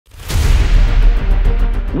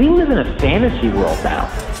We live in a fantasy world now.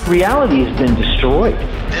 Reality has been destroyed.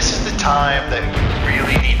 This is the time that you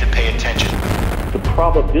really need to pay attention. The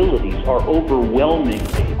probabilities are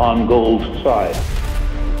overwhelmingly on gold's side.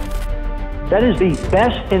 That is the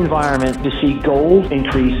best environment to see gold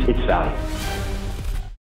increase its value.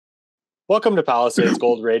 Welcome to Palisades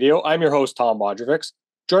Gold Radio. I'm your host, Tom Bodrovics.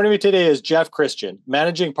 Joining me today is Jeff Christian,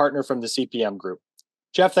 managing partner from the CPM Group.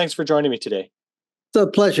 Jeff, thanks for joining me today. It's a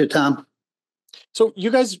pleasure, Tom. So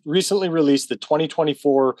you guys recently released the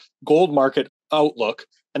 2024 gold market outlook,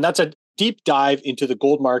 and that's a deep dive into the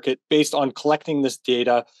gold market based on collecting this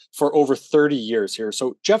data for over 30 years here.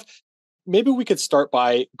 So Jeff, maybe we could start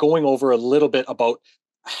by going over a little bit about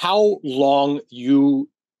how long you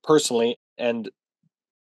personally and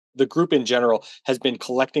the group in general has been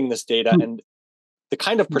collecting this data and the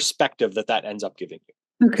kind of perspective that ends up giving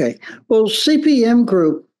you. Okay. Well, CPM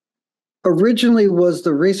Group originally was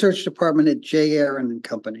the research department at J. Aron and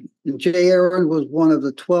Company. And J. Aron was one of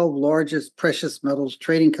the 12 largest precious metals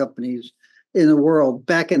trading companies in the world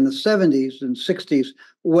back in the 70s and 60s,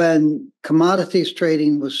 when commodities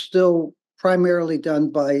trading was still primarily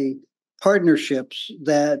done by partnerships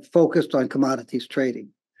that focused on commodities trading.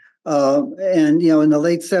 And in the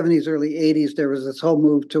late 70s, early 80s, there was this whole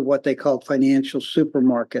move to what they called financial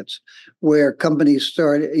supermarkets, where companies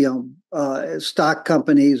started, stock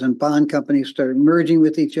companies and bond companies started merging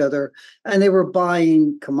with each other, and they were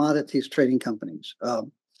buying commodities trading companies.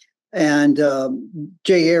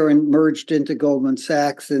 J. Aron merged into Goldman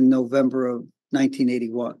Sachs in November of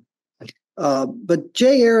 1981. But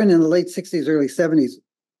J. Aron in the late 60s, early 70s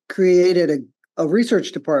created a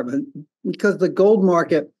research department because the gold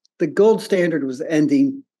market, the gold standard was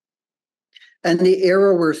ending, and the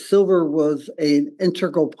era where silver was an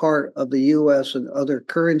integral part of the U.S. and other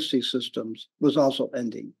currency systems was also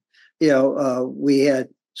ending. We had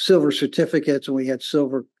silver certificates and we had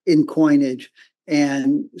silver in coinage,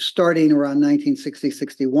 and starting around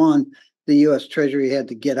 1960-61, the U.S. Treasury had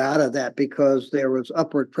to get out of that because there was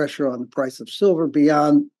upward pressure on the price of silver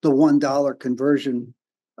beyond the $1 conversion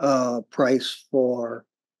price for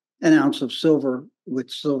an ounce of silver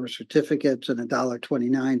with silver certificates and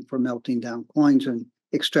 $1.29 for melting down coins and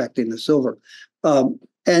extracting the silver.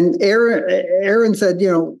 And Aron said,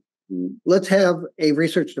 let's have a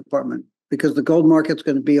research department because the gold market's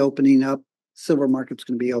going to be opening up, silver market's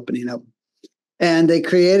going to be opening up. And they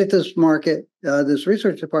created this market, this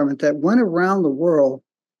research department that went around the world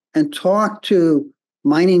and talked to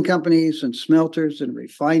mining companies and smelters and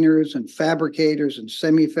refiners and fabricators and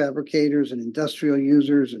semi-fabricators and industrial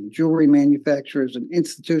users and jewelry manufacturers and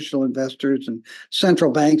institutional investors and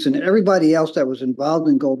central banks and everybody else that was involved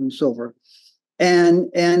in gold and silver. And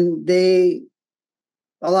a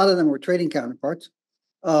lot of them were trading counterparts.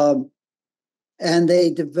 And they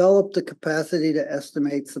developed the capacity to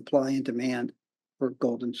estimate supply and demand for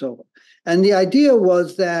gold and silver. And the idea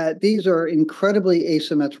was that these are incredibly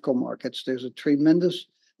asymmetrical markets. There's a tremendous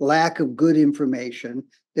lack of good information.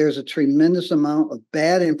 There's a tremendous amount of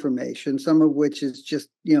bad information, some of which is just,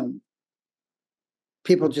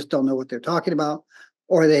 people just don't know what they're talking about,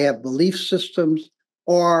 or they have belief systems,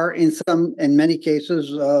 or in many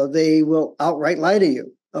cases, they will outright lie to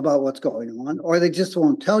you about what's going on, or they just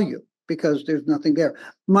won't tell you because there's nothing there.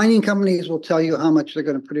 Mining companies will tell you how much they're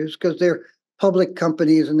going to produce because they're public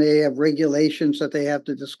companies and they have regulations that they have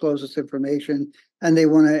to disclose this information, and they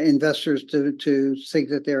want investors to think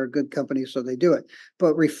that they're a good company, so they do it.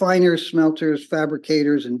 But refiners, smelters,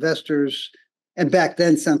 fabricators, investors, and back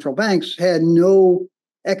then central banks had no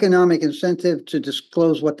economic incentive to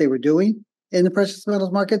disclose what they were doing in the precious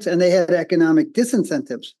metals markets, and they had economic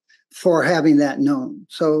disincentives for having that known.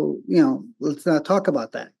 So, let's not talk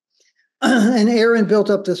about that. And Aron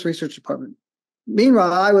built up this research department.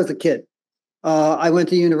 Meanwhile, I was a kid. I went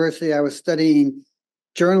to university. I was studying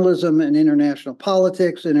journalism and international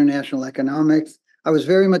politics, international economics. I was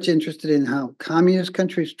very much interested in how communist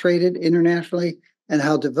countries traded internationally and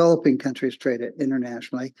how developing countries traded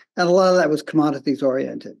internationally. And a lot of that was commodities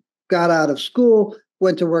oriented. Got out of school,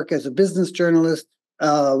 went to work as a business journalist,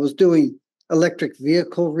 was doing electric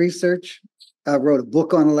vehicle research. I wrote a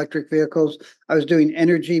book on electric vehicles. I was doing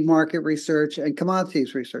energy market research and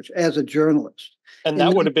commodities research as a journalist. And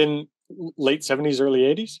that would have been late 70s, early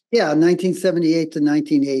 80s? Yeah, 1978 to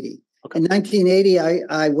 1980. Okay. In 1980,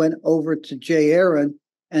 I went over to J. Aron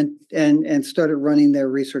and started running their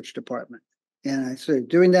research department. And I started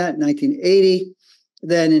doing that in 1980.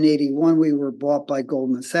 Then in 81, we were bought by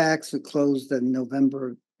Goldman Sachs. It closed in November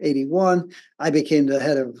of 81. I became the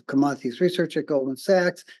head of commodities research at Goldman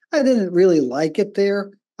Sachs. I didn't really like it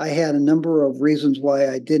there. I had a number of reasons why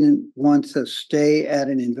I didn't want to stay at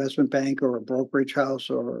an investment bank or a brokerage house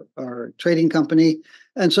or a trading company.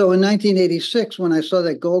 And so in 1986, when I saw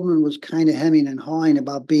that Goldman was kind of hemming and hawing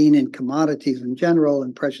about being in commodities in general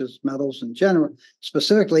and precious metals in general,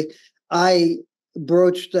 specifically, I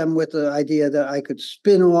broached them with the idea that I could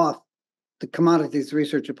spin off the commodities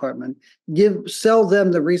research department, sell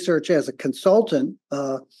them the research as a consultant,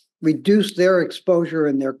 reduce their exposure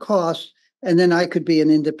and their costs, and then I could be an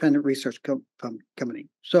independent research company.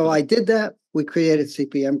 So I did that. We created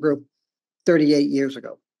CPM Group 38 years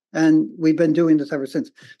ago, and we've been doing this ever since.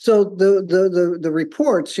 So the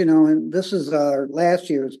reports, and this is our last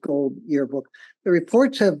year's gold yearbook. The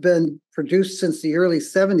reports have been produced since the early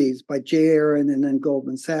 70s by J. Aron and then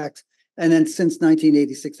Goldman Sachs. And then since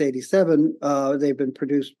 1986-87, they've been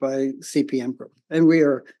produced by CPM Group. And we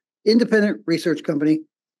are independent research company.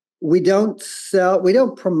 We don't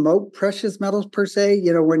promote precious metals per se.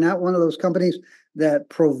 We're not one of those companies that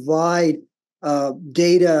provide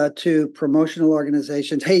data to promotional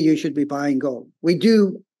organizations. Hey, you should be buying gold. We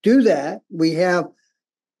do that. We have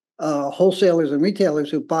wholesalers and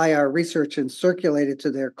retailers who buy our research and circulate it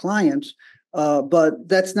to their clients. But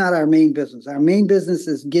that's not our main business. Our main business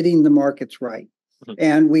is getting the markets right. Mm-hmm.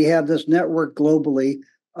 And we have this network globally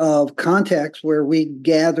of contacts where we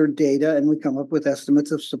gather data and we come up with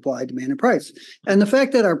estimates of supply, demand, and price. And the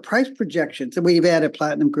fact that our price projections, and we've added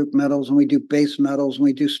platinum group metals, and we do base metals, and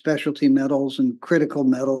we do specialty metals and critical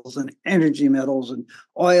metals and energy metals and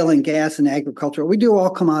oil and gas and agriculture. We do all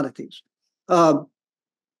commodities. And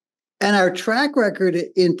our track record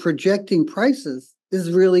in projecting prices is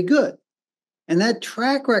really good. And that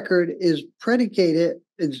track record is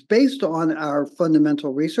based on our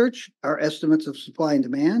fundamental research, our estimates of supply and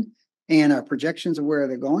demand, and our projections of where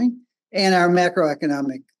they're going, and our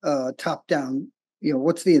macroeconomic top-down,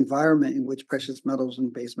 what's the environment in which precious metals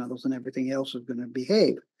and base metals and everything else is going to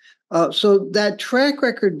behave. So that track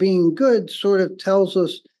record being good sort of tells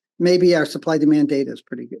us maybe our supply-demand data is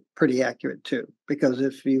pretty accurate too, because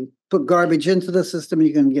if you put garbage into the system,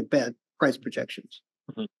 you're going to get bad price projections.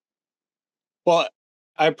 Mm-hmm. Well,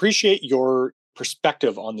 I appreciate your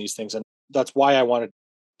perspective on these things, and that's why I wanted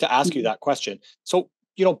to ask you that question. So,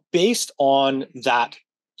 based on that,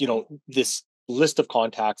 this list of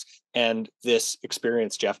contacts and this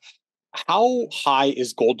experience, Jeff, how high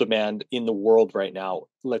is gold demand in the world right now,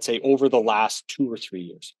 let's say over the last 2 or 3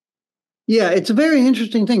 years? Yeah, it's a very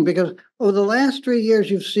interesting thing because over the last 3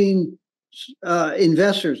 years, you've seen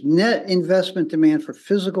investors, net investment demand for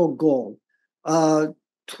physical gold,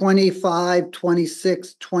 25,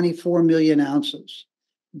 26, 24 million ounces.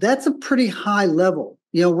 That's a pretty high level.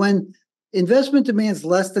 When investment demand is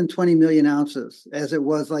less than 20 million ounces, as it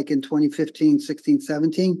was like in 2015, 16,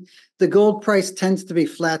 17, the gold price tends to be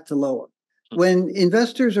flat to lower. When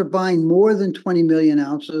investors are buying more than 20 million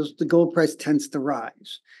ounces, the gold price tends to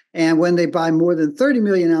rise. And when they buy more than 30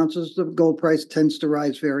 million ounces, the gold price tends to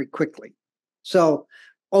rise very quickly. So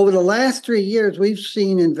over the last 3 years, we've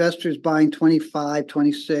seen investors buying 25,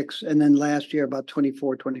 26, and then last year about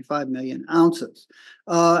 24, 25 million ounces.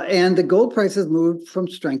 And the gold price has moved from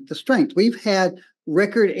strength to strength. We've had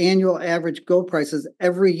record annual average gold prices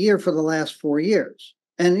every year for the last 4 years.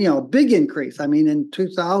 And, a big increase. I mean, in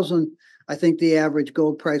 2000, I think the average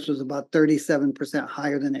gold price was about 37%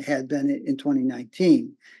 higher than it had been in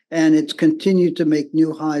 2019. And it's continued to make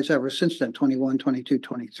new highs ever since then, 21, 22,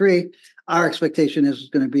 23. Our expectation is it's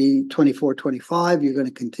going to be 24, 25. You're going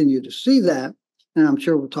to continue to see that. And I'm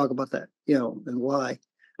sure we'll talk about that, and why.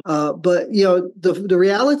 But, the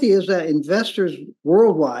reality is that investors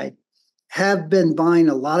worldwide have been buying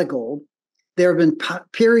a lot of gold. There have been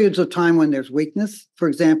periods of time when there's weakness. For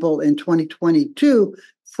example, in 2022,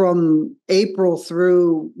 from April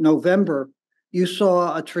through November, you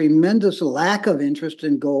saw a tremendous lack of interest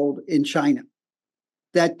in gold in China.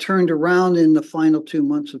 That turned around in the final 2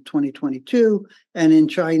 months of 2022. And in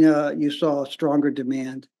China, you saw stronger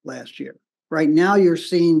demand last year. Right now, you're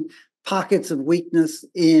seeing pockets of weakness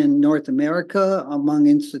in North America among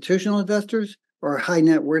institutional investors or high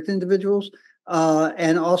net worth individuals,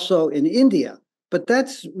 and also in India. But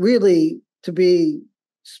that's really, to be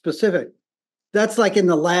specific, that's like in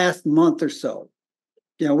the last month or so.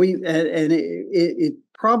 It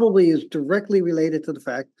probably is directly related to the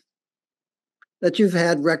fact that you've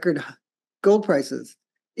had record gold prices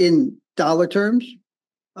in dollar terms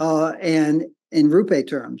and in rupee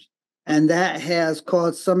terms. And that has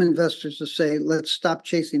caused some investors to say, let's stop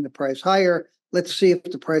chasing the price higher. Let's see if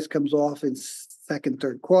the price comes off in second,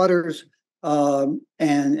 third quarters. It's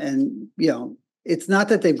not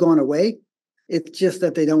that they've gone away. It's just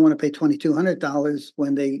that they don't want to pay $2,200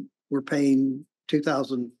 when they were paying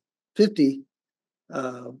 2050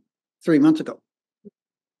 3 months ago.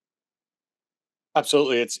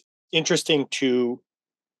 Absolutely. It's interesting to,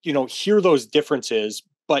 hear those differences,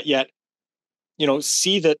 but yet,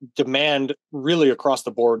 see that demand really across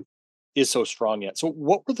the board is so strong yet. So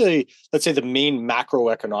what were let's say the main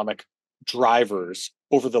macroeconomic drivers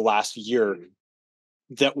over the last year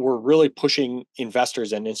that were really pushing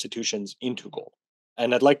investors and institutions into gold?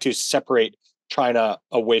 And I'd like to separate China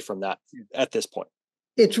away from that at this point.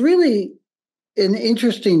 It's really an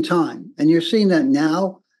interesting time, and you're seeing that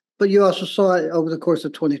now, but you also saw it over the course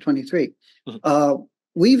of 2023. Mm-hmm.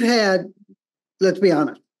 We've had, let's be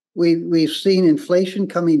honest, we've seen inflation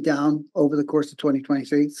coming down over the course of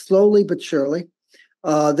 2023, slowly but surely.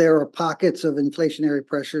 There are pockets of inflationary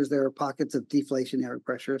pressures. There are pockets of deflationary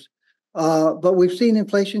pressures. But we've seen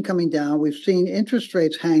inflation coming down. We've seen interest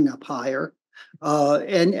rates hang up higher.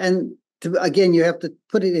 Again, you have to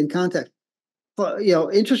put it in context.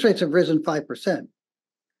 Interest rates have risen 5%,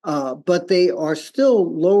 but they are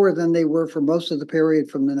still lower than they were for most of the period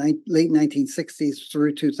from the late 1960s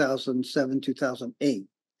through 2007, 2008.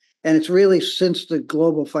 And it's really since the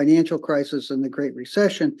global financial crisis and the Great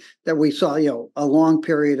Recession that we saw, a long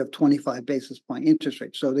period of 25 basis point interest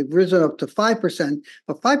rates. So they've risen up to 5%,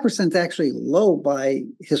 but 5% is actually low by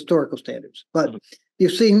historical standards. But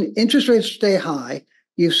you've seen interest rates stay high.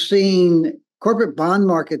 You've seen corporate bond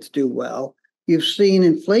markets do well. You've seen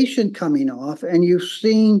inflation coming off, and you've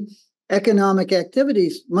seen economic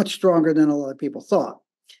activities much stronger than a lot of people thought.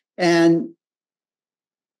 And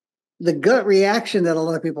the gut reaction that a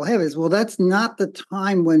lot of people have is, well, that's not the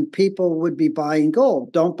time when people would be buying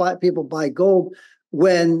gold. People buy gold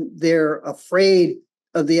when they're afraid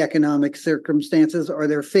of the economic circumstances, or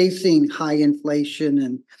they're facing high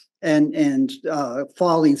inflation and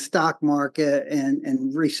falling stock market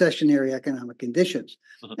and recessionary economic conditions.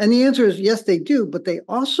 Uh-huh. And the answer is yes, they do, but they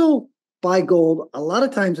also buy gold a lot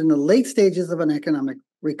of times in the late stages of an economic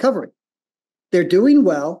recovery. They're doing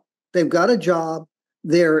well. They've got a job.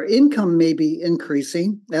 Their income may be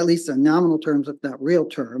increasing, at least in nominal terms, if not real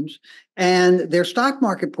terms, and their stock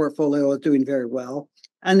market portfolio is doing very well.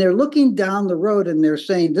 And they're looking down the road and they're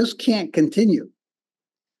saying, this can't continue.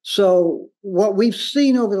 So what we've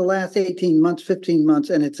seen over the last 18 months, 15 months,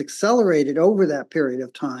 and it's accelerated over that period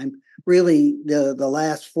of time, really the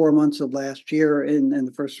last 4 months of last year and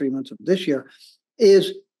the first 3 months of this year,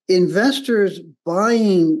 is investors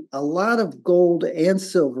buying a lot of gold and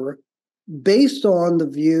silver based on the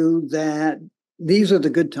view that these are the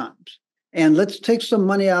good times. And let's take some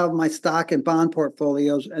money out of my stock and bond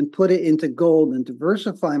portfolios and put it into gold and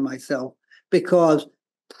diversify myself, because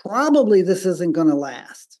probably this isn't going to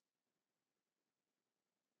last.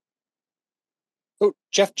 So,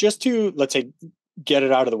 Jeff, just to, let's say, get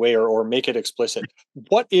it out of the way or make it explicit,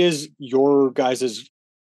 what is your guys'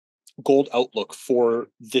 gold outlook for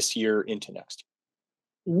this year into next?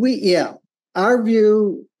 Our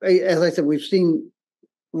view, as I said, we've seen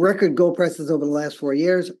record gold prices over the last 4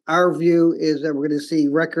 years. Our view is that we're going to see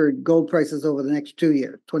record gold prices over the next 2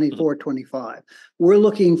 years, 24, 25. We're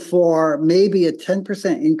looking for maybe a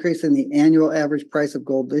 10% increase in the annual average price of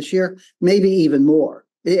gold this year, maybe even more.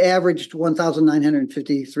 It averaged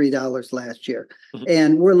 $1,953 last year. Mm-hmm.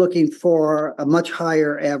 And we're looking for a much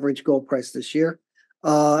higher average gold price this year.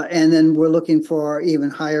 And then we're looking for even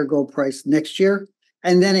higher gold price next year.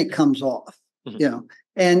 And then it comes off. Mm-hmm.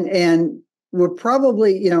 And we're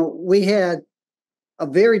probably, we had a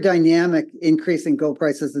very dynamic increase in gold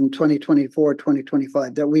prices in 2024,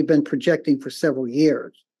 2025 that we've been projecting for several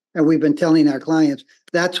years. And we've been telling our clients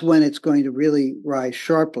that's when it's going to really rise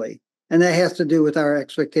sharply. And that has to do with our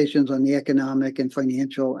expectations on the economic and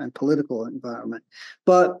financial and political environment.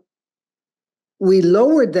 But we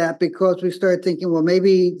lowered that because we started thinking, well,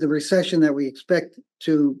 maybe the recession that we expect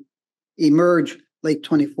to emerge late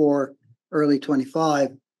 24, early 25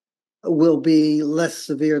 will be less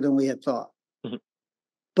severe than we had thought. Mm-hmm.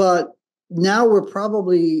 But now we're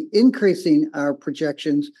probably increasing our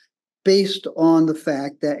projections based on the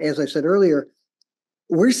fact that, as I said earlier,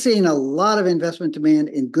 we're seeing a lot of investment demand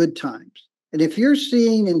in good times. And if you're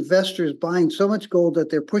seeing investors buying so much gold that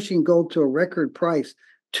they're pushing gold to a record price,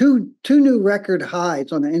 two new record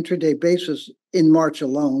highs on an intraday basis in March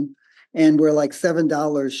alone, and we're like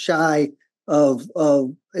 $7 shy of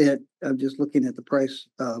it. I'm just looking at the price.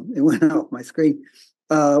 It went off my screen.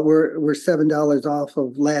 We're $7 off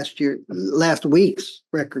of last week's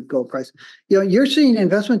record gold price. You're seeing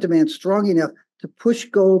investment demand strong enough to push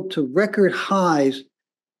gold to record highs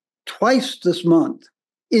twice this month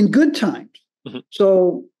in good times. Mm-hmm.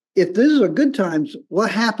 So if these are good times,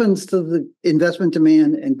 what happens to the investment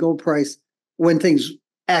demand and gold price when things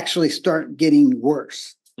actually start getting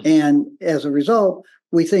worse. And as a result,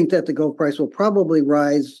 we think that the gold price will probably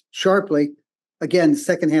rise sharply again,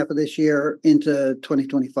 second half of this year into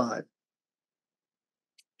 2025.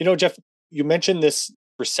 Jeff, you mentioned this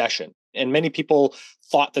recession, and many people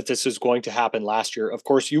thought that this was going to happen last year. Of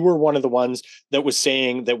course, you were one of the ones that was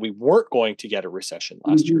saying that we weren't going to get a recession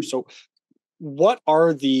last year. So what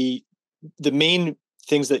are the main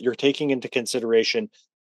things that you're taking into consideration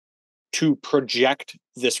to project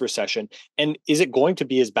this recession? And is it going to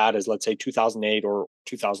be as bad as, let's say, 2008 or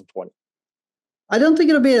 2020? I don't think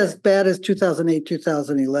it'll be as bad as 2008,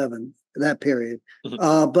 2011, that period.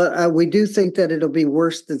 But we do think that it'll be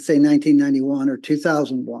worse than, say, 1991 or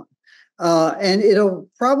 2001. And it'll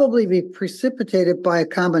probably be precipitated by a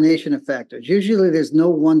combination of factors. Usually there's no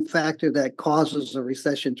one factor that causes a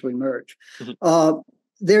recession to emerge.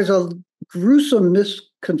 There's a gruesome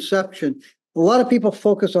misconception. A lot of people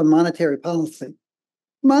focus on monetary policy.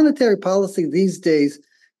 Monetary policy these days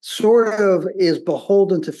sort of is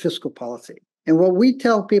beholden to fiscal policy. And what we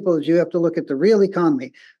tell people is you have to look at the real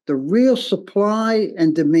economy, the real supply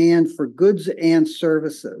and demand for goods and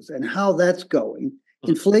services, and how that's going.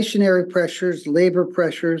 Inflationary pressures, labor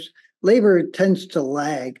pressures. Labor tends to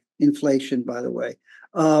lag inflation, by the way.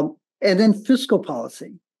 And then fiscal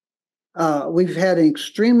policy. We've had an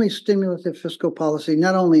extremely stimulative fiscal policy,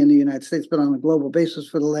 not only in the United States, but on a global basis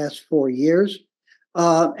for the last 4 years.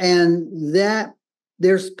 And that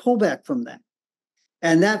there's pullback from that.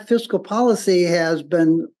 And that fiscal policy has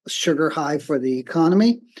been sugar high for the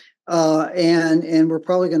economy. And we're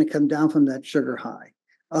probably going to come down from that sugar high.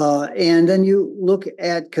 And then you look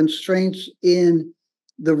at constraints in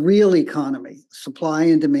the real economy, supply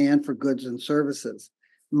and demand for goods and services.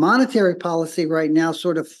 Monetary policy right now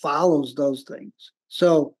sort of follows those things.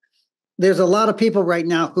 So there's a lot of people right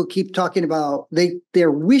now who keep talking about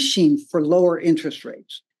they're wishing for lower interest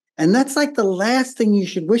rates. And that's like the last thing you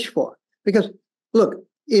should wish for. Because look,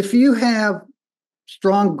 if you have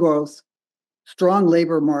strong growth, strong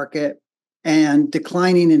labor market, and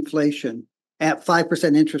declining inflation at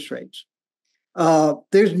 5% interest rates,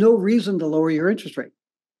 there's no reason to lower your interest rate.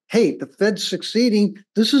 Hey, the Fed's succeeding.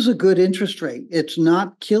 This is a good interest rate. It's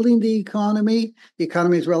not killing the economy. The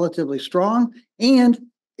economy is relatively strong, and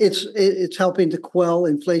it's helping to quell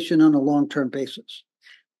inflation on a long-term basis.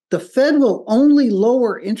 The Fed will only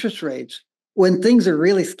lower interest rates when things are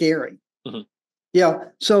really scary. Yeah.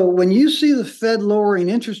 So when you see the Fed lowering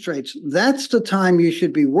interest rates, that's the time you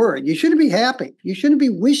should be worried. You shouldn't be happy. You shouldn't be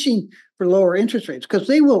wishing for lower interest rates, because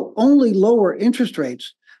they will only lower interest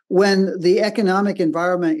rates when the economic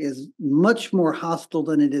environment is much more hostile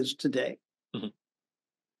than it is today.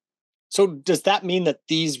 So does that mean that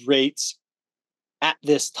these rates at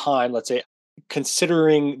this time, let's say,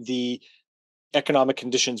 considering the economic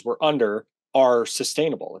conditions we're under, are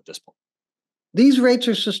sustainable at this point? These rates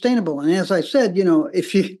are sustainable. And as I said,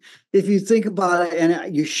 if you think about it,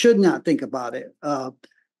 and you should not think about it,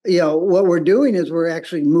 what we're doing is we're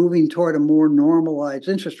actually moving toward a more normalized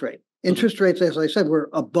interest rate. Interest rates, as I said, were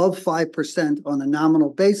above 5% on a nominal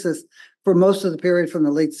basis for most of the period from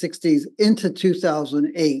the late 60s into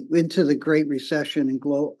 2008, into the Great Recession and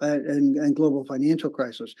global financial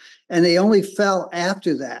crisis. And they only fell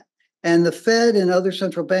after that. And the Fed and other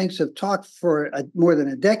central banks have talked for more than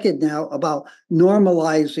a decade now about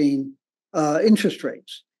normalizing interest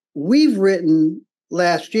rates. We've written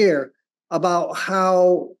last year about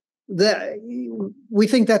how that we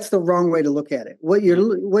think that's the wrong way to look at it. What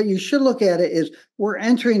you should look at it is we're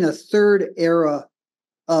entering a third era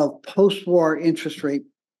of post-war interest rate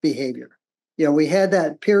behavior. We had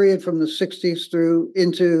that period from the 60s through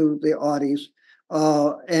into the aughties,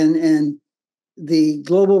 and the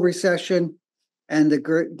global recession and the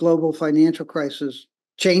global financial crisis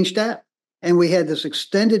changed that. And we had this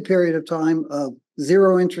extended period of time of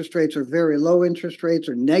zero interest rates or very low interest rates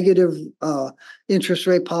or negative interest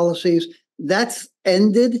rate policies. That's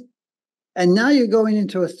ended. And now you're going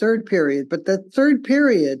into a third period. But that third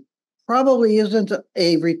period probably isn't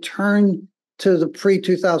a return to the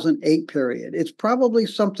pre-2008 period. It's probably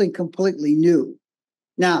something completely new.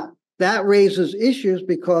 Now, that raises issues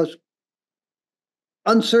because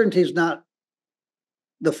uncertainty is not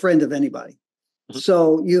the friend of anybody.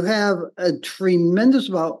 So you have a tremendous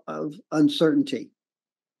amount of uncertainty,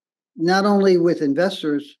 not only with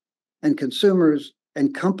investors and consumers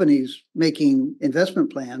and companies making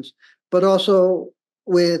investment plans, but also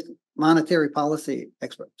with monetary policy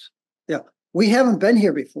experts. We haven't been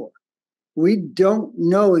here before. We don't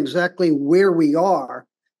know exactly where we are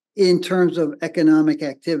in terms of economic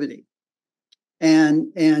activity. And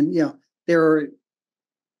there are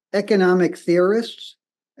economic theorists,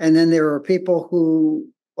 and then there are people who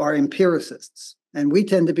are empiricists, and we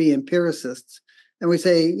tend to be empiricists. And we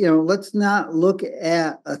say, let's not look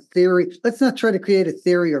at a theory. Let's not try to create a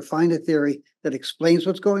theory or find a theory that explains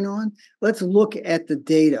what's going on. Let's look at the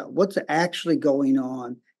data. What's actually going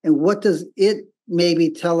on? And what does it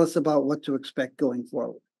maybe tell us about what to expect going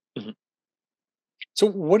forward? Mm-hmm. So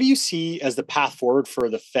what do you see as the path forward for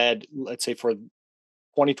the Fed, let's say for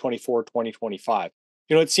 2024, 2025?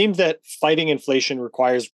 It seems that fighting inflation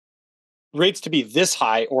requires rates to be this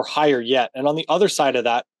high or higher yet. And on the other side of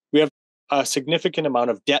that, we have a significant amount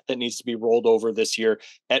of debt that needs to be rolled over this year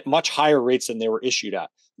at much higher rates than they were issued at.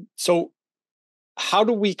 So how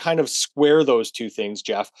do we kind of square those two things,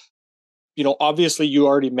 Jeff? Obviously you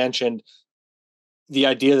already mentioned the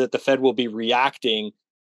idea that the Fed will be reacting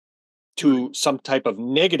to some type of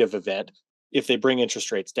negative event if they bring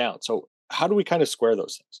interest rates down. So how do we kind of square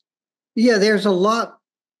those things? Yeah, there's a lot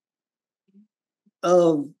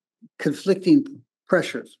of conflicting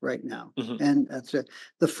pressures right now. Mm-hmm. And that's it.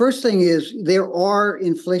 The first thing is there are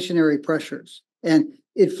inflationary pressures, and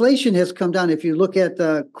inflation has come down. If you look at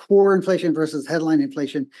the core inflation versus headline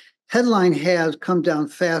inflation, headline has come down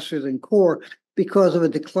faster than core because of a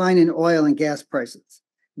decline in oil and gas prices.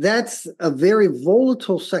 That's a very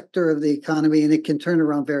volatile sector of the economy, and it can turn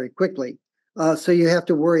around very quickly. So you have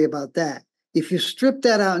to worry about that. If you strip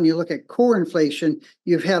that out and you look at core inflation,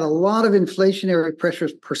 you've had a lot of inflationary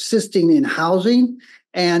pressures persisting in housing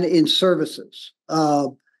and in services.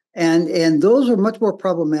 And those are much more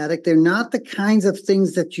problematic. They're not the kinds of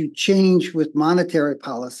things that you change with monetary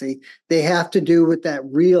policy. They have to do with that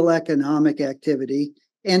real economic activity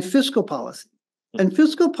and fiscal policy. And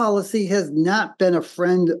fiscal policy has not been a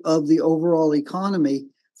friend of the overall economy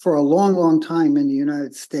for a long, long time in the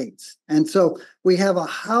United States. And so we have a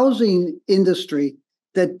housing industry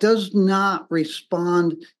that does not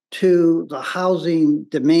respond to the housing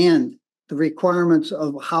demand, the requirements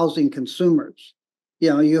of housing consumers.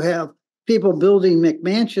 You have people building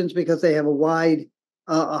McMansions because they have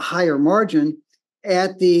a higher margin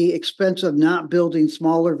at the expense of not building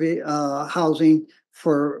smaller housing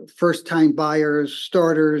for first-time buyers,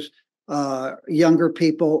 starters, younger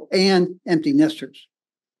people, and empty nesters.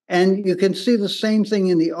 And you can see the same thing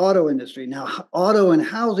in the auto industry. Now, auto and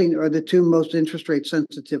housing are the two most interest rate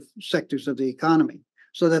sensitive sectors of the economy.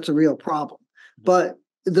 So that's a real problem. But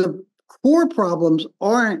the core problems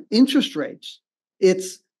aren't interest rates.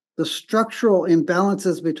 It's the structural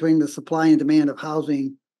imbalances between the supply and demand of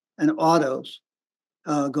housing and autos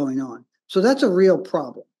going on. So that's a real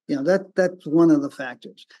problem. That's one of the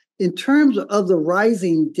factors. In terms of the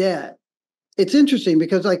rising debt, it's interesting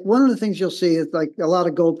because one of the things you'll see is a lot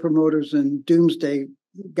of gold promoters and doomsday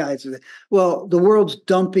guys. Well, the world's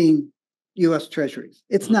dumping U.S. treasuries.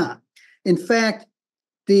 It's not. In fact,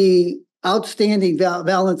 the outstanding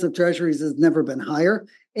balance of treasuries has never been higher.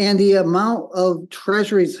 And the amount of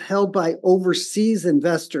treasuries held by overseas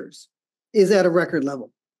investors is at a record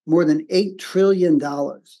level, more than $8 trillion.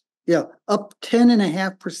 Up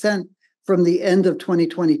 10.5% from the end of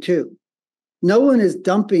 2022. No one is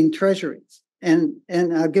dumping treasuries. And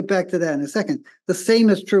I'll get back to that in a second. The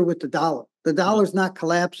same is true with the dollar. The dollar's not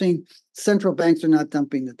collapsing. Central banks are not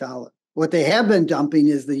dumping the dollar. What they have been dumping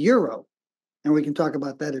is the euro. And we can talk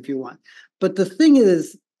about that if you want. But the thing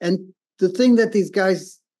is, and the thing that these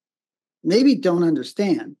guys maybe don't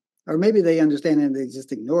understand, or maybe they understand and they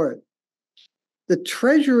just ignore it, the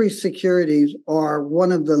treasury securities are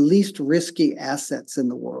one of the least risky assets in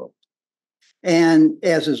the world. And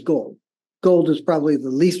as is gold. Gold is probably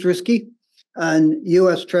the least risky. And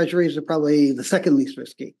U.S. treasuries are probably the second least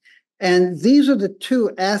risky. And these are the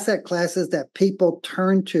two asset classes that people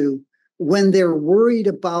turn to when they're worried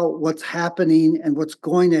about what's happening and what's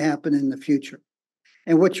going to happen in the future.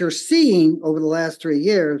 And what you're seeing over the last 3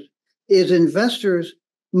 years is investors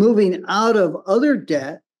moving out of other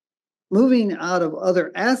debt, moving out of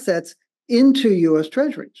other assets into U.S.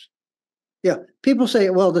 treasuries. People say,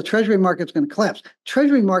 well, the treasury market's going to collapse.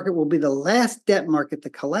 Treasury market will be the last debt market to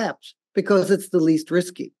collapse because it's the least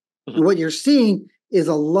risky. Mm-hmm. And what you're seeing is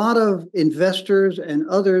a lot of investors and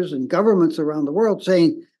others and governments around the world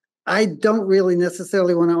saying, I don't really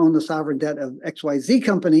necessarily want to own the sovereign debt of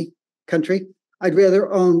XYZ country. I'd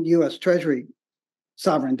rather own U.S. Treasury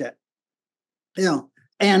sovereign debt,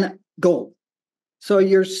 and gold. So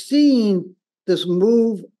you're seeing this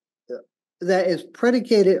move that is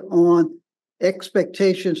predicated on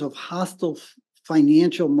expectations of hostile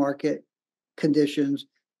financial market conditions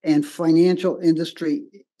and financial industry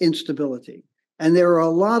instability. And there are a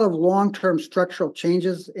lot of long-term structural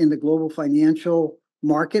changes in the global financial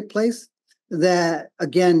marketplace that,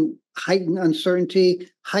 again, heighten uncertainty,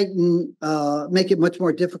 make it much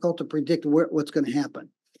more difficult to predict what's going to happen.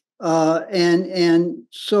 And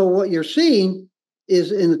so what you're seeing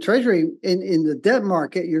is in the treasury, in the debt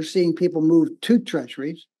market, you're seeing people move to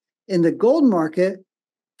treasuries. In the gold market,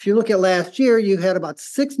 if you look at last year, you had about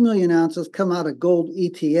 6 million ounces come out of gold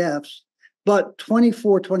ETFs, but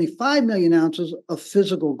 25 million ounces of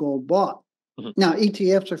physical gold bought. Mm-hmm. Now,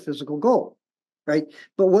 ETFs are physical gold, right?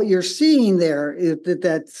 But what you're seeing there is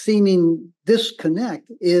that seeming disconnect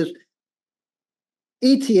is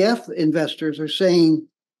ETF investors are saying,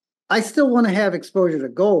 I still want to have exposure to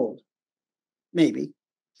gold, maybe,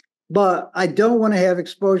 but I don't want to have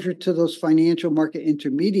exposure to those financial market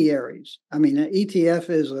intermediaries. I mean, an ETF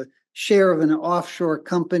is a share of an offshore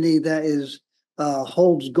company that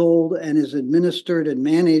holds gold and is administered and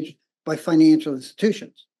managed by financial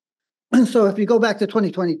institutions. And so if you go back to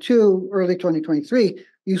 2022, early 2023,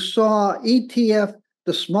 you saw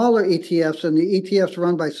the smaller ETFs and the ETFs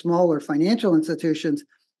run by smaller financial institutions,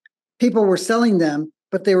 people were selling them,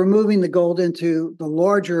 but they were moving the gold into the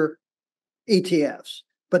larger ETFs.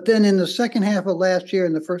 But then in the second half of last year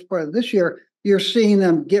and the first part of this year, you're seeing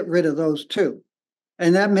them get rid of those too.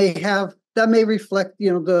 And that may reflect,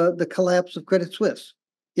 the collapse of Credit Suisse.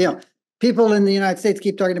 People in the United States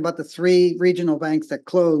keep talking about the 3 regional banks that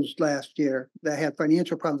closed last year that had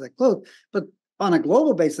financial problems that closed. But on a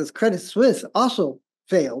global basis, Credit Suisse also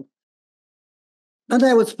failed. And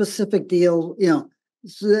that was specific deals,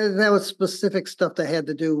 that was specific stuff that had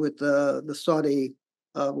to do with the Saudi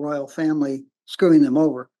royal family screwing them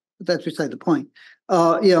over. But that's beside the point.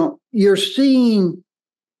 You're seeing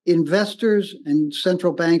investors and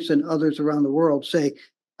central banks and others around the world say,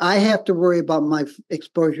 I have to worry about my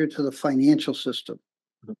exposure to the financial system.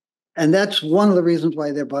 Mm-hmm. And that's one of the reasons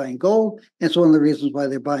why they're buying gold. It's one of the reasons why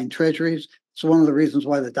they're buying treasuries. It's one of the reasons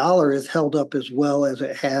why the dollar is held up as well as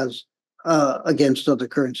it has against other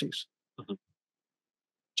currencies. Mm-hmm.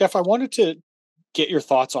 Jeff, I wanted to get your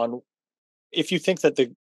thoughts on if you think that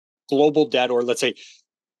the global debt, or let's take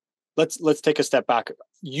a step back,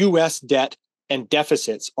 U.S. debt and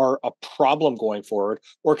deficits are a problem going forward,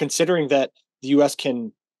 or considering that the U.S.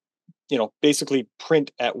 can, basically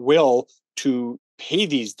print at will to pay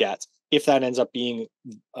these debts, if that ends up being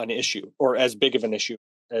an issue or as big of an issue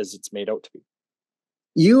as it's made out to be.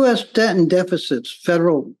 U.S. debt and deficits,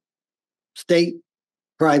 federal, state,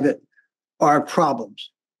 private, are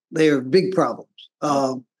problems. They are big problems.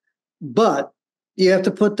 But you have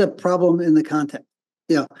to put the problem in the context.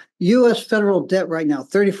 U.S. federal debt right now,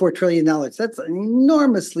 $34 trillion. That's an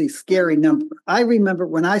enormously scary number. I remember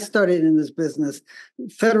when I started in this business,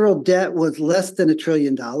 federal debt was less than $1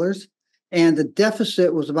 trillion, and the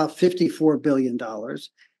deficit was about $54 billion.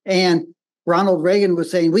 And Ronald Reagan was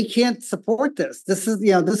saying, we can't support this. This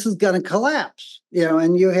is going to collapse.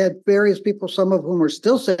 And you had various people, some of whom are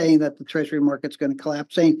still saying that the Treasury market's going to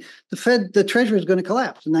collapse, saying the Treasury is going to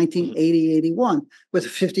collapse in 1980-81 with a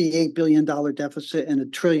 $58 billion deficit and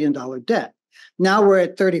 $1 trillion debt. Now we're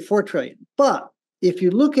at 34 trillion. But if you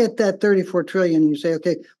look at that 34 trillion and you say,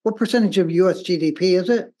 okay, what percentage of US GDP is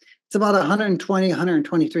it? It's about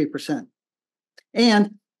 123%.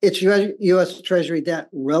 And it's U.S. Treasury debt,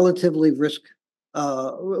 relatively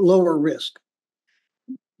lower risk.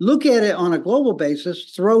 Look at it on a global basis,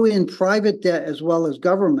 throw in private debt as well as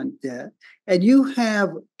government debt, and you have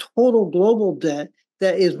total global debt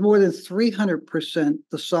that is more than 300%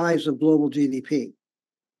 the size of global GDP.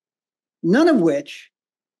 None of which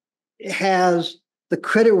has the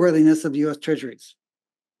creditworthiness of U.S. Treasuries.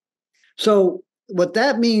 So what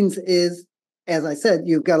that means is, as I said,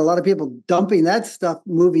 you've got a lot of people dumping that stuff,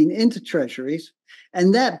 moving into treasuries,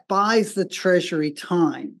 and that buys the treasury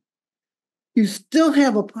time. You still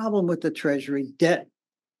have a problem with the treasury debt,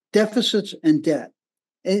 deficits and debt.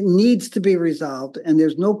 It needs to be resolved, and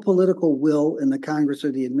there's no political will in the Congress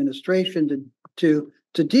or the administration to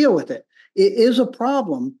deal with it. It is a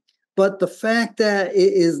problem, but the fact that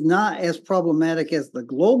it is not as problematic as the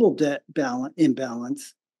global debt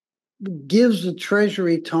imbalance gives the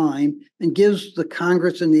Treasury time and gives the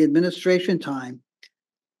Congress and the administration time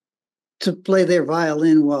to play their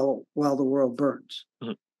violin while the world burns.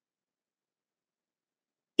 Mm-hmm.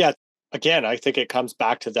 Yeah, again, I think it comes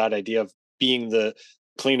back to that idea of being the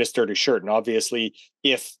cleanest dirty shirt. And obviously,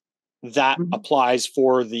 if that mm-hmm. applies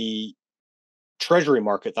for the Treasury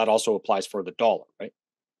market, that also applies for the dollar, right?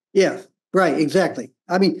 Yeah, right, exactly.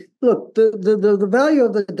 I mean, look, the value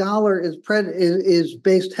of the dollar is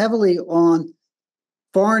based heavily on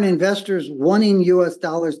foreign investors wanting U.S.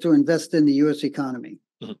 dollars to invest in the U.S. economy.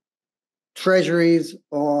 Mm-hmm. Treasuries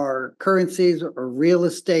or currencies or real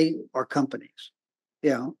estate or companies.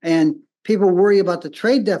 And people worry about the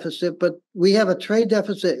trade deficit, but we have a trade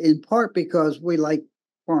deficit in part because we like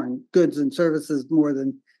foreign goods and services more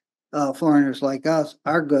than foreigners like us,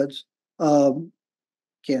 our goods. Can't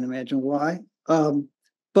imagine why.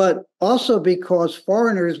 But also because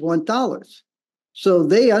foreigners want dollars. So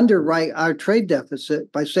they underwrite our trade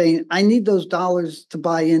deficit by saying, I need those dollars to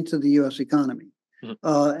buy into the U.S. economy.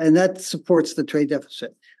 And that supports the trade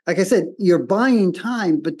deficit. Like I said, you're buying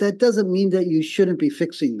time, but that doesn't mean that you shouldn't be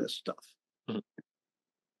fixing this stuff.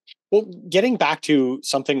 Well, getting back to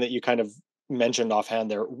something that you kind of mentioned offhand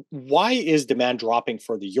there, why is demand dropping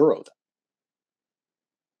for the euro then?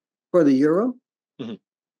 For the euro? Mm-hmm.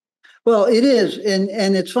 Well, it is. And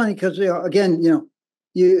it's funny because, again,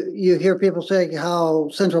 you hear people say how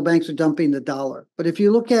central banks are dumping the dollar. But if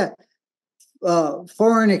you look at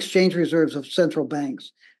foreign exchange reserves of central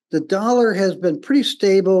banks, the dollar has been pretty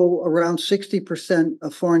stable around 60%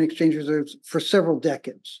 of foreign exchange reserves for several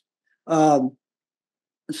decades.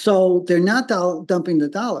 So they're not dumping the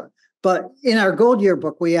dollar. But in our gold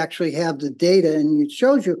yearbook, we actually have the data, and it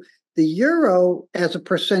shows you the euro as a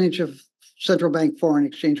percentage of central bank foreign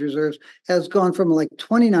exchange reserves has gone from like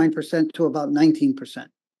 29% to about 19%.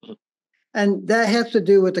 And that has to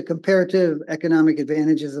do with the comparative economic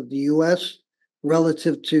advantages of the US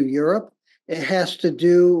relative to Europe. It has to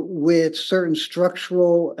do with certain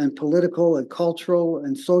structural and political and cultural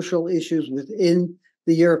and social issues within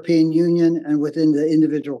the European Union and within the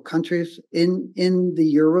individual countries in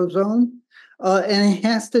the Eurozone. And it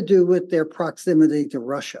has to do with their proximity to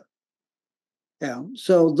Russia. Yeah.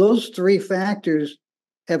 So those three factors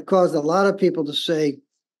have caused a lot of people to say,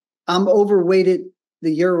 I'm overweighted the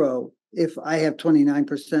euro if I have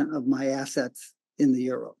 29% of my assets in the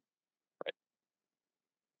euro. Right.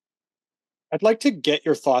 I'd like to get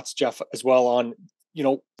your thoughts, Jeff, as well on,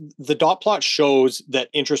 the dot plot shows that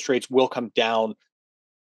interest rates will come down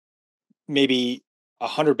maybe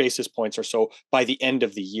 100 basis points or so by the end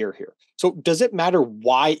of the year here. So does it matter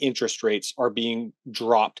why interest rates are being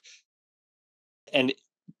dropped? And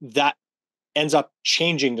that ends up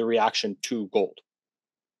changing the reaction to gold.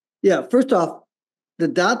 Yeah, first off, the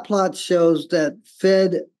dot plot shows that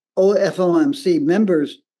Fed FOMC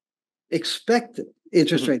members expect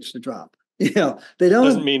interest rates to drop. They don't.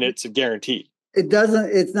 Doesn't mean it's a guarantee. It doesn't.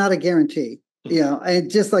 It's not a guarantee.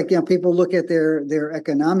 And just like people look at their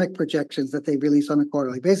economic projections that they release on a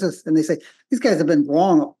quarterly basis, and they say these guys have been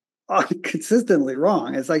wrong, consistently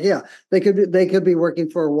wrong. It's like, they could be working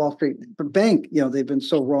for a Wall Street bank. They've been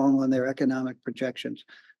so wrong on their economic projections.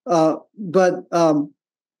 But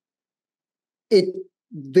it's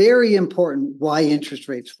very important why interest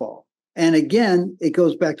rates fall. And again, it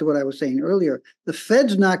goes back to what I was saying earlier. The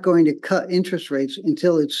Fed's not going to cut interest rates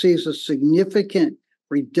until it sees a significant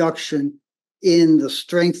reduction in the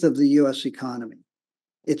strength of the U.S. economy.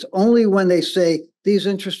 It's only when they say these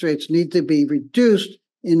interest rates need to be reduced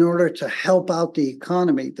in order to help out the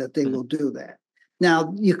economy that they will do that.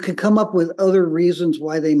 Now, you can come up with other reasons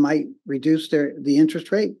why they might reduce the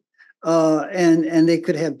interest rate, and they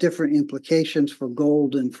could have different implications for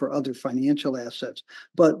gold and for other financial assets.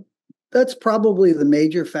 But that's probably the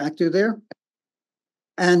major factor there,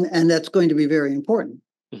 and that's going to be very important.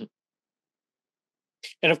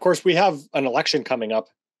 And of course, we have an election coming up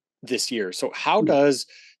this year. So how does,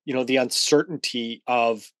 the uncertainty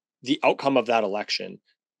of the outcome of that election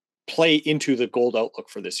play into the gold outlook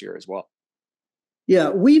for this year as well? Yeah,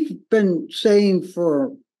 we've been saying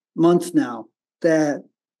for months now that,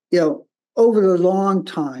 over the long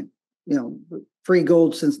time, free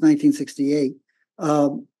gold since 1968,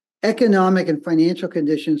 economic and financial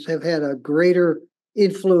conditions have had a greater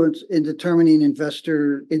influence in determining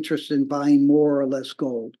investor interest in buying more or less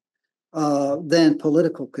gold than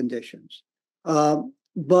political conditions.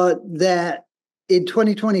 But that in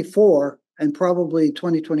 2024 and probably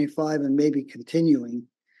 2025 and maybe continuing,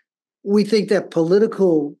 we think that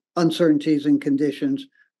political uncertainties and conditions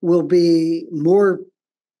will be more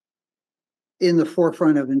in the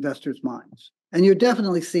forefront of investors' minds. And you're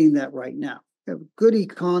definitely seeing that right now. We have a good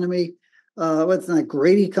economy. It's not a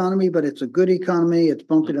great economy, but it's a good economy. It's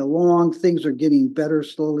bumping along. Things are getting better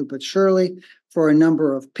slowly but surely for a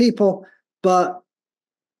number of people. But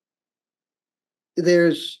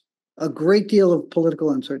there's a great deal of political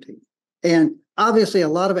uncertainty. And obviously, a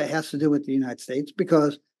lot of it has to do with the United States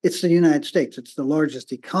because it's the United States. It's the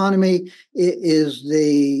largest economy. It is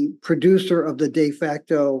the producer of the de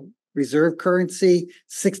facto reserve currency.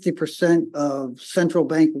 60% of central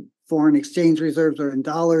bank foreign exchange reserves are in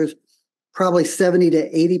dollars. Probably 70 to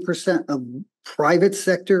 80% of private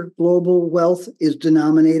sector global wealth is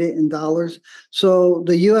denominated in dollars. So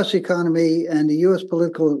the U.S. economy and the U.S.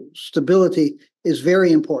 political stability is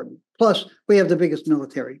very important. Plus, we have the biggest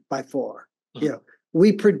military by far.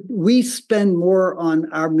 we spend more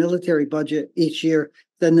on our military budget each year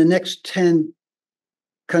than the next 10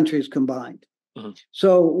 countries combined. Mm-hmm.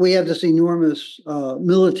 So we have this enormous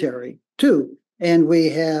military too, and we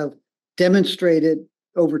have demonstrated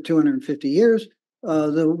over 250 years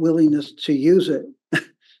the willingness to use it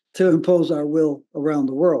to impose our will around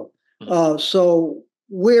the world. Mm-hmm. So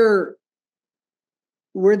we're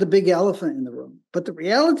the big elephant in the room. But the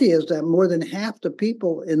reality is that more than half the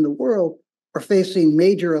people in the world are facing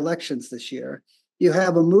major elections this year. You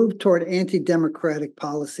have a move toward anti-democratic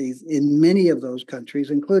policies in many of those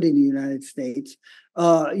countries, including the United States.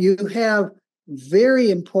 You have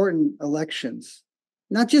very important elections,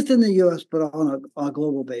 not just in the U.S., but on a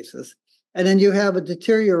global basis. And then you have a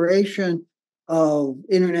deterioration of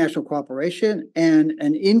international cooperation and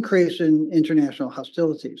an increase in international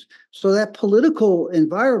hostilities. So that political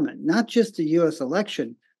environment, not just the U.S.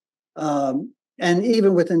 election, and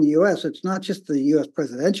even within the U.S., it's not just the U.S.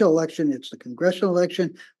 presidential election, it's the congressional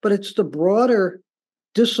election, but it's the broader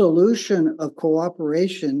dissolution of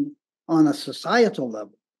cooperation on a societal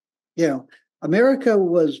level. You know, America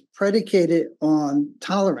was predicated on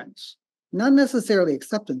tolerance, not necessarily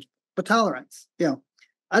acceptance, but tolerance. You know,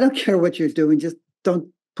 I don't care what you're doing, just don't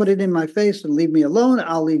put it in my face and leave me alone.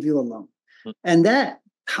 I'll leave you alone. Mm-hmm. And that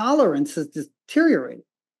tolerance has deteriorated,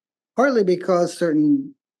 partly because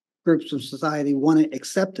certain groups of society wanted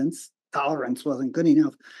acceptance. Tolerance wasn't good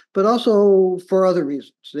enough, but also for other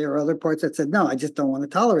reasons. There are other parts that said, no, I just don't want to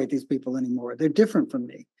tolerate these people anymore. They're different from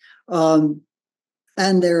me.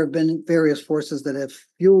 And there have been various forces that have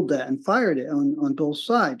fueled that and fired it on both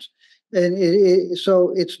sides. And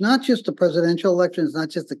so it's not just the presidential election, it's not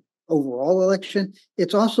just the overall election,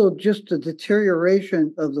 it's also just the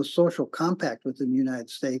deterioration of the social compact within the United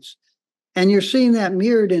States. And you're seeing that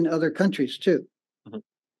mirrored in other countries too. Mm-hmm.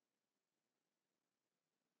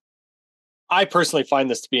 I personally find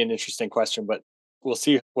this to be an interesting question, but we'll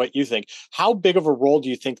see what you think. How big of a role do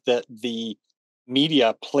you think that the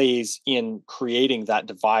media plays in creating that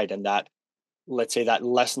divide and that, let's say, that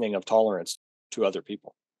lessening of tolerance to other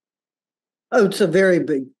people? Oh, it's a very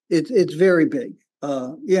big. It's very big.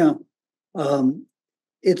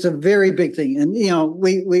 It's a very big thing, and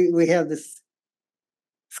we have this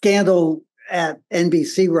scandal at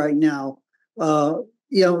NBC right now.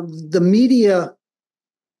 The media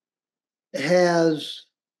has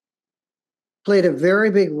played a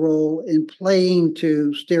very big role in playing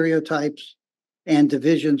to stereotypes and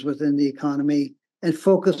divisions within the economy and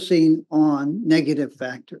focusing on negative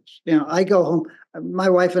factors. I go home. My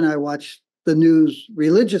wife and I watch the news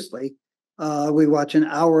religiously. We watch an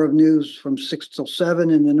hour of news from 6 till 7,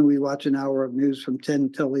 and then we watch an hour of news from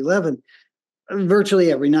 10 till 11,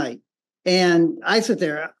 virtually every night. And I sit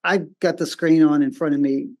there, I've got the screen on in front of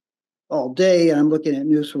me all day, and I'm looking at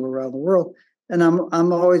news from around the world. And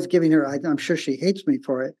I'm always giving her, I'm sure she hates me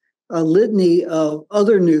for it, a litany of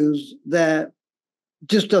other news that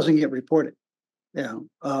just doesn't get reported.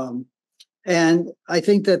 And I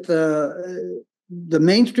think that the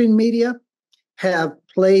mainstream media have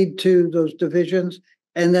played to those divisions,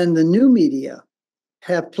 and then the new media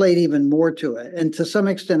have played even more to it. And to some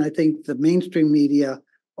extent, I think the mainstream media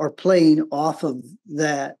are playing off of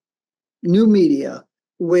that new media,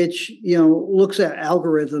 which looks at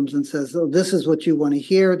algorithms and says, "Oh, this is what you want to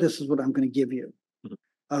hear. This is what I'm going to give you,"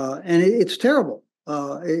 and it's terrible.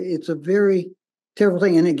 It's a very terrible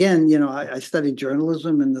thing. And again, I studied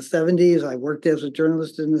journalism in the 70s. I worked as a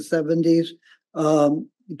journalist in the 70s.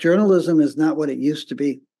 Journalism is not what it used to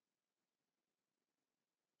be.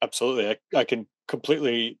 Absolutely. I can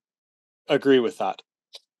completely agree with that.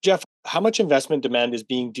 Jeff, how much investment demand is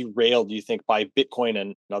being derailed, do you think, by Bitcoin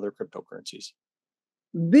and other cryptocurrencies?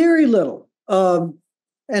 Very little. And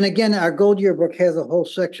again, our Gold Yearbook has a whole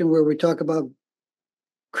section where we talk about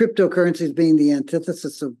cryptocurrencies being the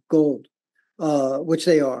antithesis of gold, which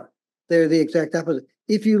they are. They're the exact opposite.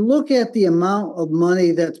 If you look at the amount of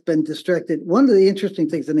money that's been distracted, one of the interesting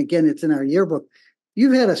things, and again, it's in our yearbook,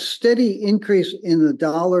 you've had a steady increase in the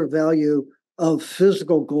dollar value of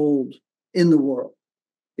physical gold in the world.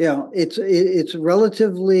 It's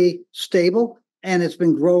relatively stable, and it's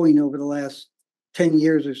been growing over the last 10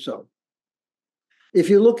 years or so. If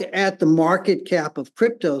you look at the market cap of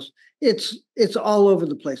cryptos, it's all over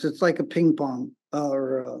the place. It's like a ping pong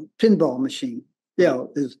or a pinball machine.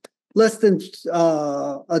 There's less than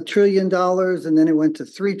 $1 trillion, and then it went to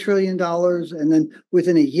 $3 trillion, and then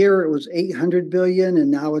within a year it was 800 billion, and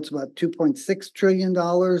now it's about $2.6 trillion.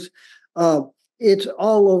 It's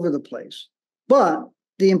all over the place. But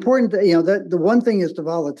the important, the one thing is the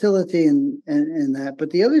volatility and that,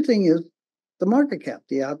 but the other thing is the market cap,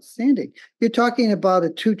 the outstanding. You're talking about a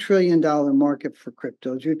 $2 trillion market for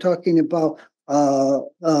cryptos. You're talking about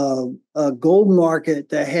a gold market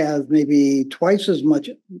that has maybe twice as much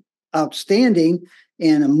outstanding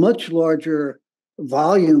and a much larger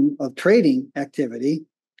volume of trading activity,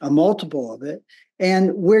 a multiple of it.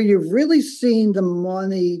 And where you've really seen the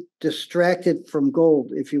money distracted from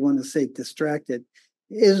gold, if you want to say distracted,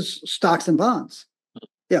 is stocks and bonds.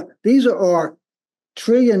 Yeah, these are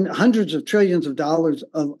hundreds of trillions of dollars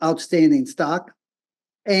of outstanding stock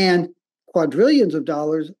and quadrillions of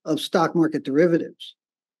dollars of stock market derivatives.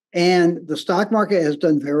 And the stock market has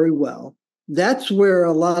done very well. That's where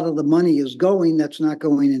a lot of the money is going that's not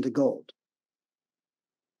going into gold.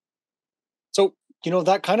 So,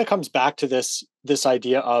 that kind of comes back to this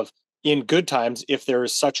idea of, in good times, if there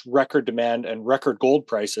is such record demand and record gold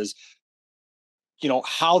prices,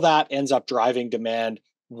 how that ends up driving demand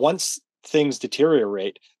once things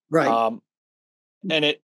deteriorate. Right. And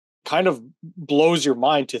it kind of blows your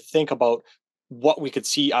mind to think about what we could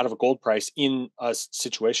see out of a gold price in a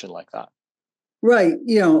situation like that. Right.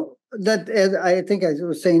 That, as I think I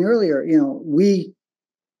was saying earlier,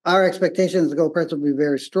 our expectation is the gold price will be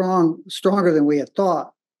very stronger than we had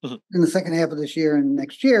thought in the second half of this year and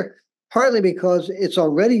next year, partly because it's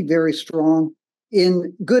already very strong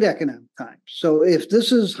in good economic times. So if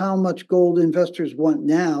this is how much gold investors want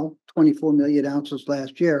now, 24 million ounces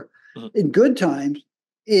last year, in good times,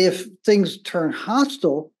 if things turn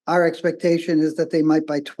hostile, our expectation is that they might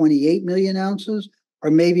buy 28 million ounces or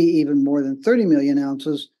maybe even more than 30 million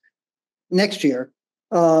ounces next year,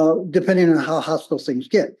 depending on how hostile things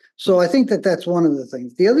get. So I think that that's one of the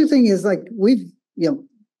things. The other thing is, like,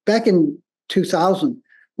 back in 2000,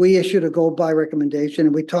 we issued a gold buy recommendation,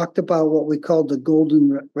 and we talked about what we called the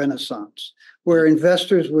golden renaissance, where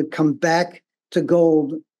investors would come back to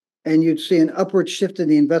gold and you'd see an upward shift in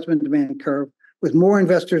the investment demand curve, with more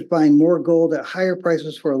investors buying more gold at higher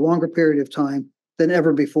prices for a longer period of time than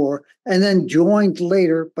ever before, and then joined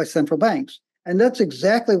later by central banks. And that's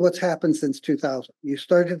exactly what's happened since 2000. You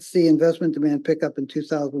started to see investment demand pick up in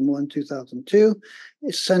 2001, 2002.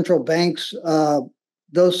 Central banks,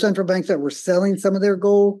 those central banks that were selling some of their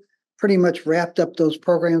gold pretty much wrapped up those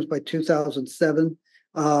programs by 2007.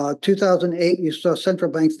 2008, you saw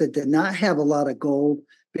central banks that did not have a lot of gold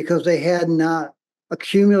because they had not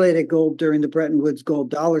accumulated gold during the Bretton Woods gold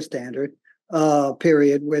dollar standard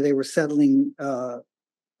period, where they were settling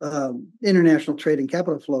international trade and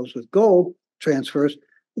capital flows with gold transfers.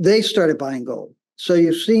 They started buying gold. So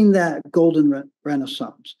you've seen that golden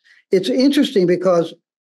renaissance. It's interesting because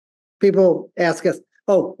people ask us,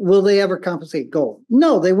 oh, will they ever compensate gold?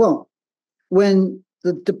 No, they won't. When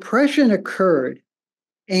the Depression occurred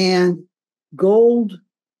and gold,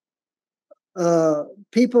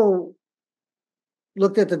 people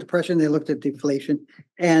looked at the Depression, they looked at deflation,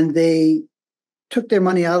 and they took their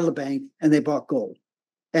money out of the bank and they bought gold.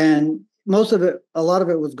 And a lot of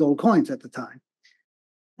it was gold coins at the time.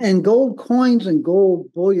 And gold coins and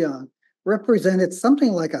gold bullion represented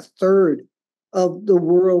something like a third of the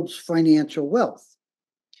world's financial wealth.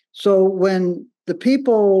 So when the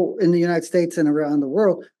people in the United States and around the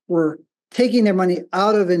world were taking their money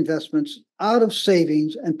out of investments, out of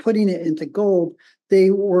savings, and putting it into gold,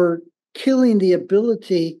 they were killing the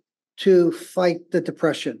ability to fight the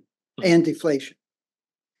Depression and deflation.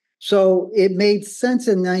 So it made sense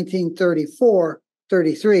in 1934,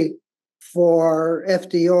 33 for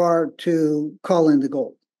FDR to call in the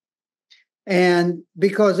gold. And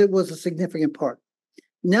because it was a significant part.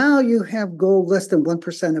 Now you have gold less than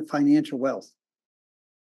 1% of financial wealth.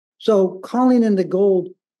 So calling in the gold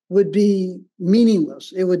would be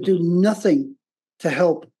meaningless. It would do nothing to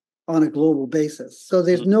help on a global basis. So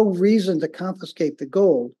there's no reason to confiscate the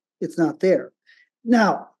gold. It's not there.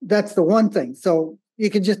 Now, that's the one thing. So you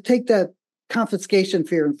can just take that confiscation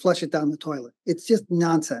fear and flush it down the toilet. It's just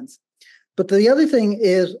nonsense. But the other thing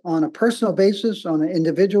is, on a personal basis, on an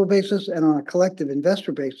individual basis, and on a collective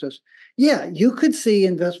investor basis, yeah, you could see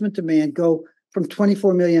investment demand go from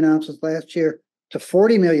 24 million ounces last year to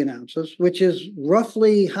 40 million ounces, which is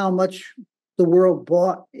roughly how much the world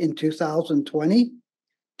bought in 2020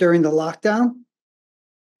 during the lockdown.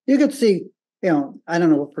 You could see, I don't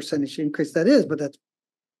know what percentage increase that is, but that's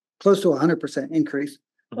close to 100% increase.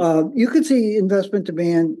 You could see investment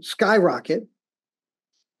demand skyrocket,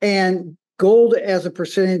 and gold as a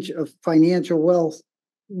percentage of financial wealth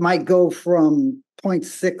might go from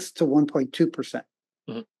 0.6 to 1.2%.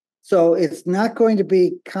 So it's not going to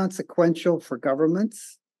be consequential for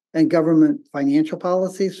governments and government financial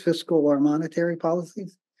policies, fiscal or monetary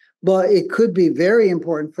policies, but it could be very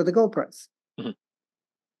important for the gold price.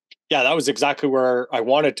 Yeah, that was exactly where I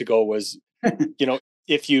wanted to go, was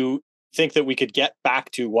if you think that we could get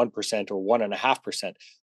back to 1% or 1.5%,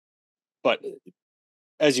 but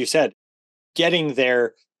as you said, getting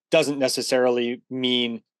there doesn't necessarily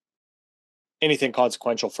mean anything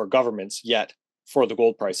consequential for governments, yet for the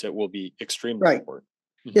gold price, it will be extremely important.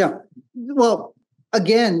 Yeah. Well,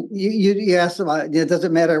 again, you asked about, it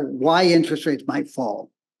doesn't matter why interest rates might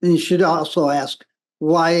fall. And you should also ask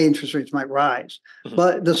why interest rates might rise.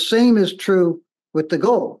 But the same is true with the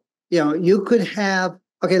gold. You could have,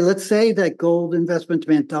 let's say that gold investment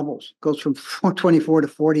demand doubles, goes from 24 to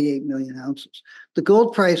 48 million ounces. The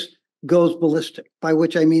gold price goes ballistic, by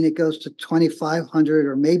which I mean it goes to $2,500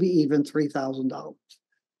 or maybe even $3,000,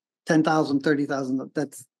 $10,000, $30,000.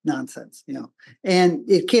 That's nonsense, and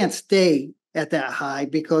it can't stay at that high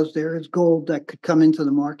because there is gold that could come into the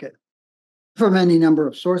market from any number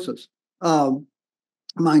of sources.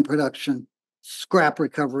 Mine production, scrap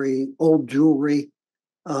recovery, old jewelry,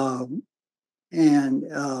 and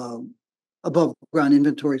above ground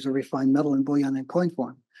inventories of refined metal and bullion and coin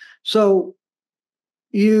form. So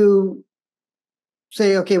you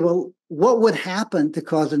say, okay, well, what would happen to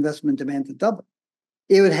cause investment demand to double?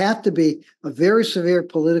 It would have to be a very severe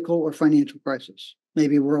political or financial crisis,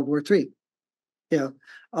 maybe World War III. It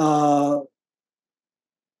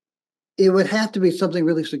would have to be something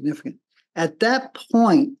really significant. At that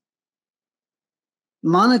point,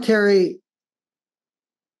 monetary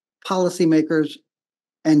policymakers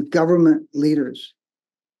and government leaders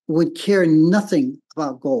would care nothing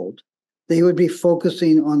about gold. They would be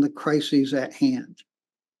focusing on the crises at hand.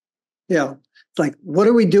 It's like, what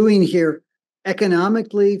are we doing here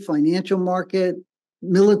economically, financial market,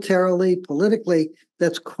 militarily, politically,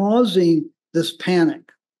 that's causing this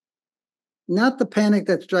panic? Not the panic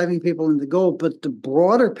that's driving people into gold, but the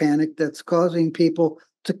broader panic that's causing people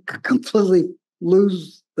to completely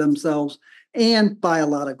lose themselves and buy a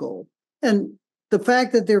lot of gold. And the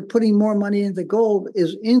fact that they're putting more money into gold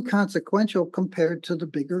is inconsequential compared to the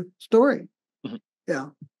bigger story. Yeah.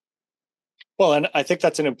 Well, and I think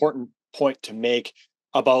that's an important point to make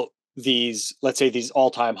about these, let's say, these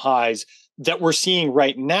all-time highs that we're seeing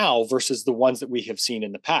right now versus the ones that we have seen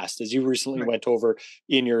in the past. As you recently went over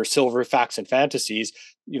in your silver facts and fantasies,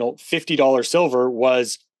 $50 silver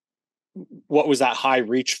was, what was that high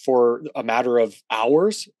reach for a matter of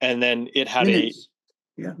hours? And then it had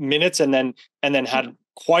minutes and then had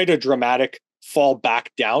quite a dramatic fall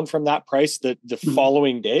back down from that price the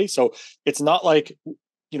following day. So it's not like,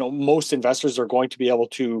 most investors are going to be able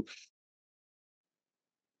to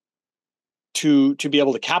be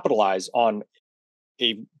able to capitalize on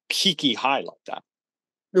a peaky high like that.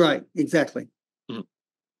 Right, exactly.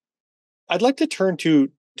 I'd like to turn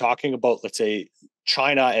to talking about, let's say,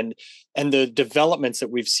 China and the developments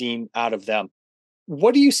that we've seen out of them.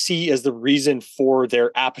 What do you see as the reason for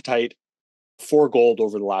their appetite for gold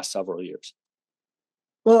over the last several years?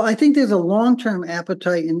 Well, I think there's a long-term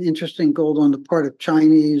appetite and interest in gold on the part of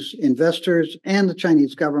Chinese investors and the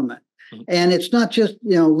Chinese government. And it's not just,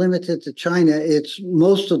 limited to China, it's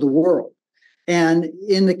most of the world. And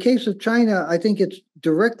in the case of China, I think it's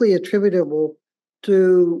directly attributable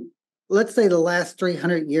to, let's say, the last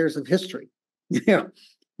 300 years of history.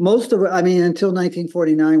 Most of it, until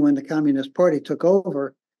 1949, when the Communist Party took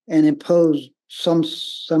over and imposed some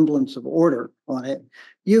semblance of order on it,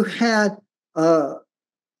 you had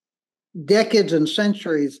decades and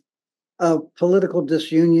centuries of political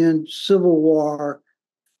disunion, civil war,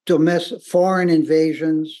 domestic foreign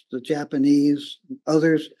invasions, the Japanese,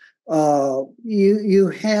 others. You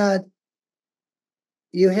had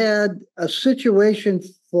a situation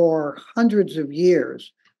for hundreds of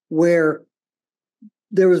years where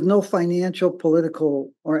there was no financial,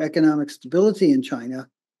 political, or economic stability in China,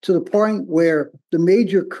 to the point where the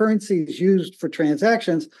major currencies used for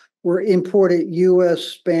transactions were imported U.S.,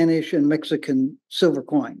 Spanish, and Mexican silver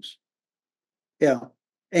coins.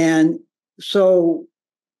 And so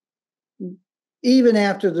even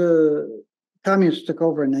after the communists took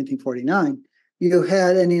over in 1949, you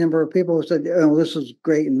had any number of people who said, this is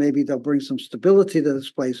great, and maybe they'll bring some stability to this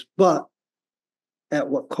place, but at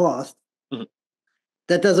what cost?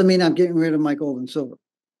 That doesn't mean I'm getting rid of my gold and silver.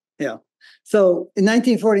 So in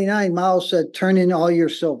 1949, Mao said, turn in all your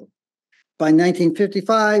silver. By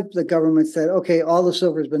 1955, the government said, okay, all the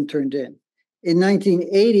silver has been turned in. In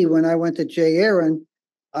 1980, when I went to J. Aron,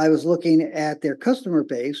 I was looking at their customer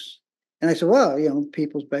base, and I said, well,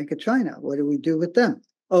 People's Bank of China, what do we do with them?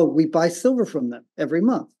 Oh, we buy silver from them every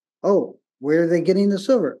month. Oh, where are they getting the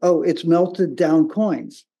silver? Oh, it's melted down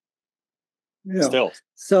coins. Still.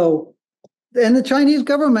 So, and the Chinese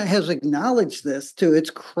government has acknowledged this to its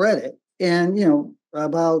credit. And,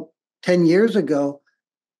 about 10 years ago,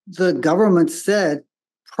 the government said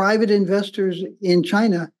private investors in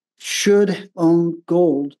China should own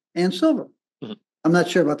gold and silver. Mm-hmm. I'm not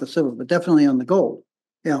sure about the silver, but definitely on the gold.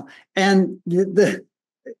 And that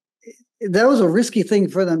was a risky thing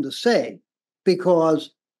for them to say,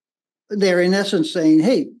 because they're in essence saying,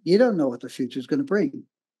 "Hey, you don't know what the future is going to bring."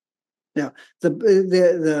 Now,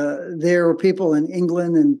 there are people in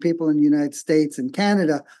England and people in the United States and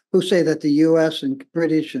Canada who say that the U.S. and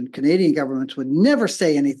British and Canadian governments would never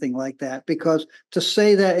say anything like that, because to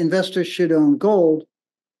say that investors should own gold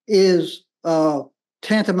is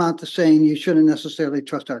tantamount to saying you shouldn't necessarily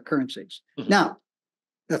trust our currencies. Mm-hmm. Now,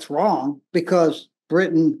 that's wrong, because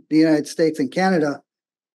Britain, the United States, and Canada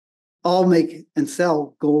all make and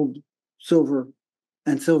sell gold, silver,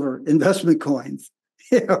 and silver investment coins.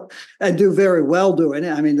 And do very well doing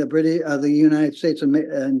it. I mean, the United States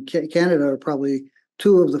and Canada are probably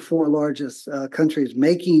two of the four largest countries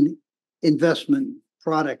making investment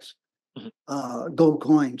products, gold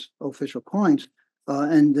coins, official coins,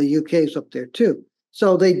 and the UK is up there too.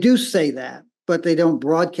 So they do say that, but they don't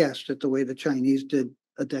broadcast it the way the Chinese did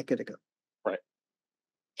a decade ago. Right.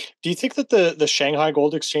 Do you think that the Shanghai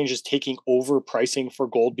Gold Exchange is taking over pricing for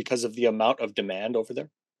gold because of the amount of demand over there?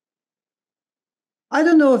 I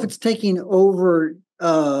don't know if it's taking over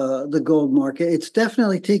the gold market. It's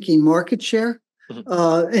definitely taking market share.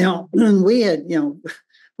 Mm-hmm.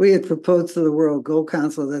 We had proposed to the World Gold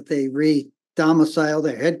Council that they re-domicile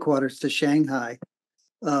their headquarters to Shanghai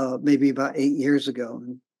maybe about 8 years ago,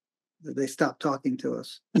 and they stopped talking to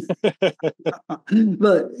us. But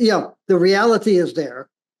the reality is there.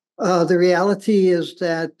 The reality is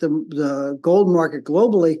that the gold market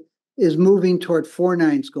globally is moving toward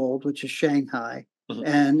 4/9 gold, which is Shanghai.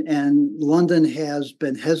 Mm-hmm. And London has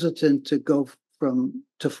been hesitant to go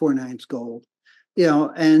to 4/9 gold,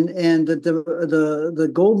 and the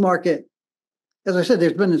gold market, as I said,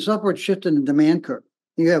 there's been this upward shift in the demand curve.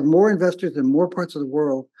 You have more investors in more parts of the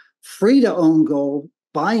world free to own gold,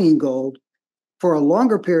 buying gold for a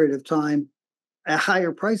longer period of time at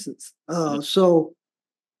higher prices.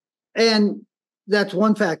 And that's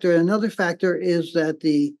one factor. Another factor is that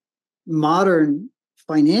the modern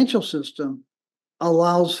financial system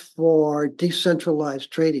allows for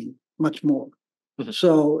decentralized trading much more. Mm-hmm.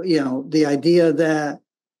 So, the idea that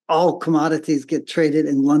all commodities get traded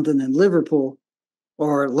in London and Liverpool,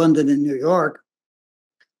 or London and New York,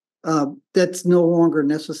 that's no longer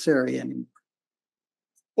necessary anymore.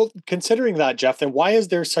 Well, considering that, Jeff, then why is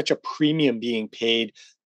there such a premium being paid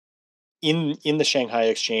in the Shanghai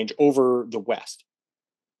Exchange over the West?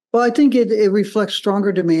 Well, I think it reflects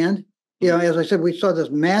stronger demand. As I said, we saw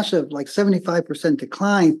this massive, like 75%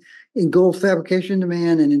 decline in gold fabrication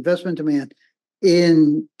demand and investment demand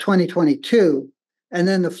in 2022. And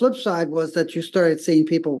then the flip side was that you started seeing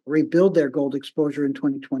people rebuild their gold exposure in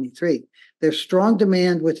 2023. There's strong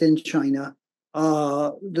demand within China.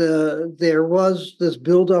 There was this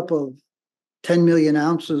buildup of 10 million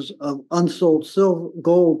ounces of unsold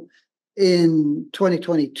gold in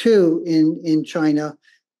 2022 in China.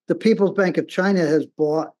 The People's Bank of China has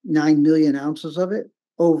bought 9 million ounces of it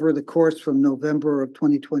over the course from November of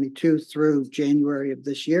 2022 through January of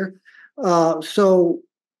this year. So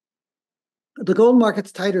the gold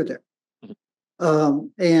market's tighter there.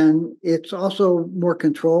 And it's also more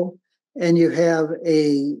control. And you have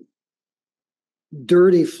a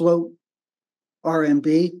dirty float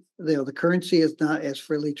RMB. The currency is not as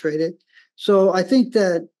freely traded. So I think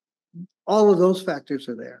that all of those factors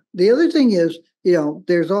are there. The other thing is,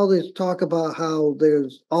 there's all this talk about how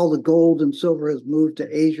there's all the gold and silver has moved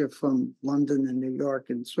to Asia from London and New York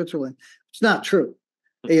and Switzerland. It's not true.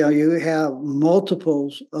 You have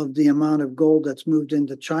multiples of the amount of gold that's moved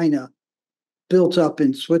into China built up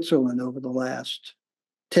in Switzerland over the last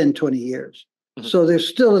 10, 20 years. Mm-hmm. So there's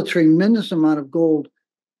still a tremendous amount of gold,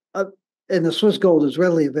 and the Swiss gold is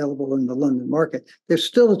readily available in the London market. There's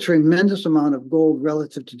still a tremendous amount of gold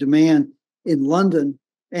relative to demand in London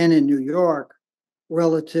and in New York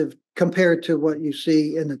compared to what you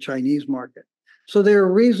see in the Chinese market. So there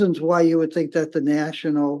are reasons why you would think that the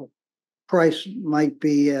national price might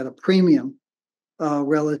be at a premium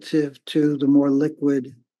relative to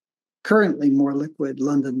the currently more liquid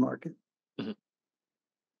London market. Mm-hmm.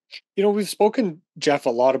 We've spoken, Jeff,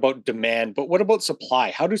 a lot about demand, but what about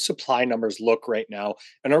supply? How do supply numbers look right now?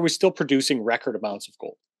 And are we still producing record amounts of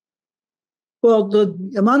gold? Well, the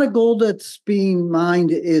amount of gold that's being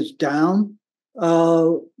mined is down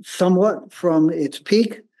somewhat from its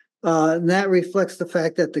peak. And that reflects the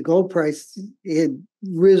fact that the gold price had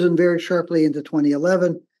risen very sharply into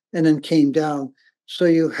 2011 and then came down. So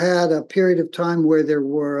you had a period of time where there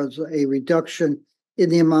was a reduction in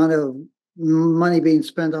the amount of money being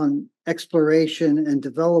spent on exploration and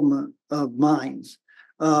development of mines.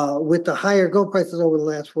 With the higher gold prices over the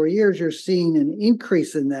last 4 years, you're seeing an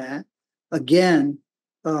increase in that again,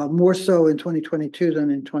 more so in 2022 than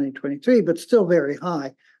in 2023, but still very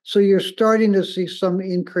high. So you're starting to see some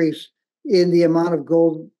increase in the amount of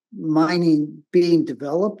gold mining being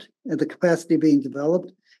developed and the capacity being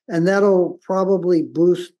developed. And that'll probably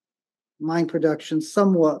boost mine production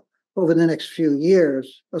somewhat over the next few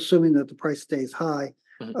years, assuming that the price stays high.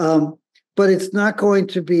 Mm-hmm. But it's not going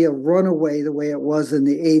to be a runaway the way it was in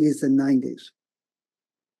the 80s and 90s.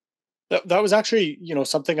 That was actually,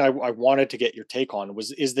 something I wanted to get your take on.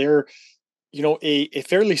 Is there, a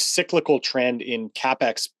fairly cyclical trend in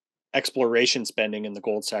CapEx exploration spending in the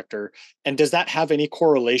gold sector? And does that have any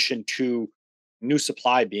correlation to new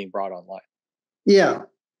supply being brought online? Yeah,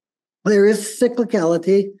 there is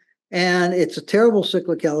cyclicality, and it's a terrible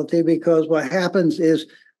cyclicality because what happens is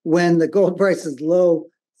when the gold price is low,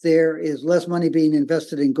 there is less money being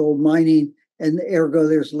invested in gold mining, and ergo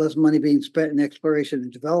there's less money being spent in exploration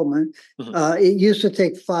and development. Mm-hmm. It used to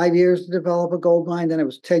take 5 years to develop a gold mine, then it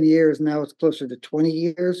was 10 years, now it's closer to 20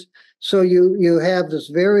 years. So you have this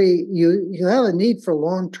you have a need for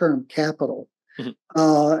long-term capital.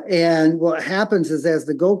 Mm-hmm. And what happens is as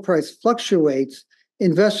the gold price fluctuates,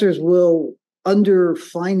 investors will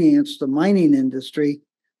underfinance the mining industry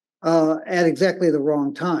at exactly the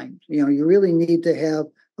wrong time. You really need to have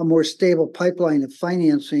a more stable pipeline of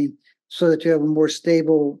financing so that you have a more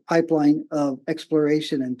stable pipeline of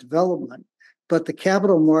exploration and development. But the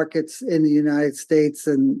capital markets in the United States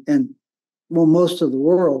and most of the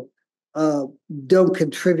world don't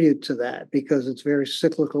contribute to that because it's very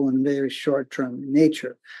cyclical and very short-term in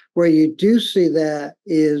nature. Where you do see that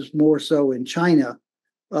is more so in China,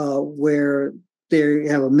 where they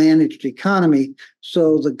have a managed economy,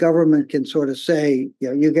 so the government can sort of say,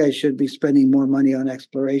 you guys should be spending more money on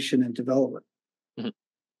exploration and development. Mm-hmm.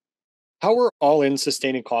 How are all-in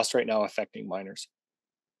sustaining costs right now affecting miners?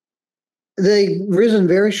 They've risen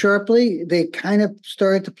very sharply. They kind of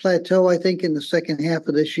started to plateau, I think, in the second half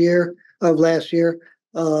of last year.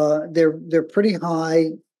 They're pretty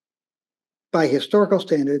high by historical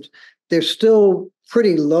standards. They're still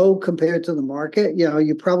pretty low compared to the market.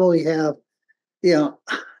 You probably have,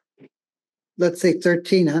 let's say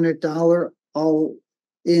 $1,300 all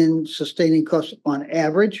in sustaining costs on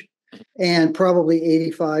average, and probably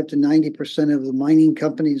 85 to 90% of the mining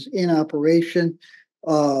companies in operation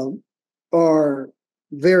are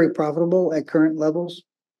very profitable at current levels.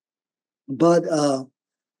 But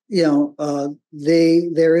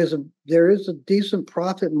there is a decent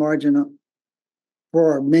profit margin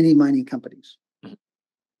for many mining companies.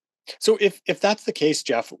 So if that's the case,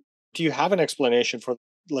 Jeff, do you have an explanation for,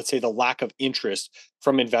 let's say, the lack of interest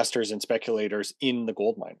from investors and speculators in the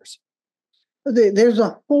gold miners? There's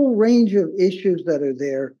a whole range of issues that are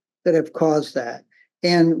there that have caused that.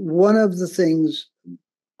 And one of the things,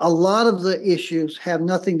 a lot of the issues have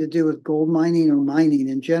nothing to do with gold mining or mining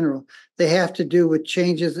in general. They have to do with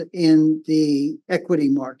changes in the equity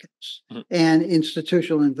markets mm-hmm. and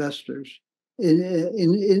institutional investors, in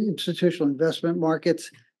institutional investment markets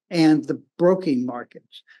and the broking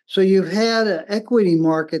markets. So you've had an equity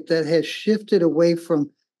market that has shifted away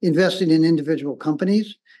from investing in individual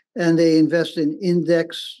companies, and they invest in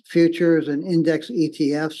index futures and index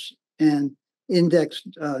ETFs and index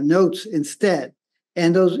notes instead.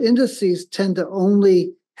 And those indices tend to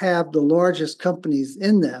only have the largest companies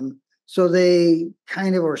in them, so they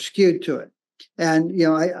kind of are skewed to it. And,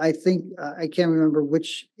 I think, I can't remember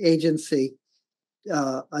which agency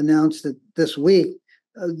announced it this week,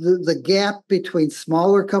 the gap between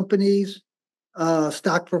smaller companies,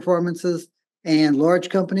 stock performances, and large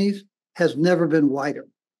companies has never been wider.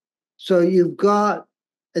 So you've got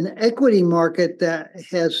an equity market that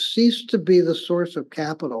has ceased to be the source of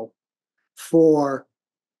capital for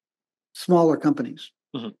smaller companies,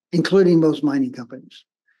 mm-hmm. including most mining companies.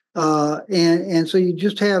 And so you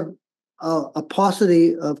just have a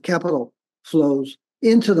paucity of capital flows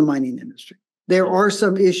into the mining industry. There are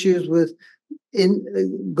some issues with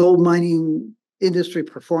gold mining industry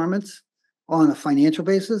performance on a financial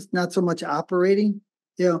basis, not so much operating.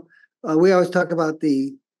 We always talk about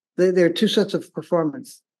there are two sets of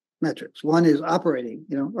performance metrics. One is operating.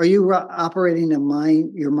 Are you operating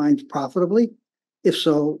your mines profitably? If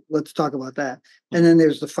so, let's talk about that. And then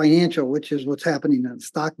there's the financial, which is what's happening in the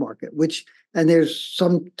stock market, and there's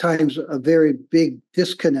sometimes a very big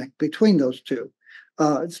disconnect between those two.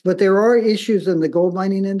 But there are issues in the gold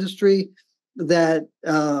mining industry that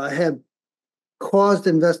have caused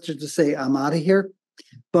investors to say, I'm out of here.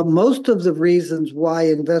 But most of the reasons why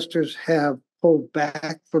investors have pulled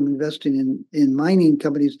back from investing in mining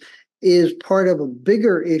companies is part of a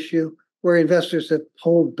bigger issue where investors have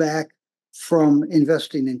pulled back from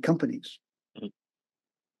investing in companies.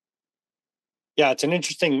 Yeah, it's an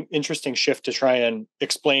interesting shift to try and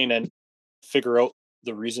explain and figure out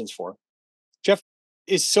the reasons for. Jeff,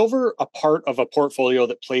 is silver a part of a portfolio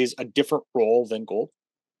that plays a different role than gold?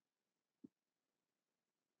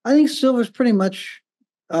 I think silver is pretty much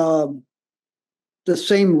the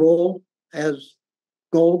same role as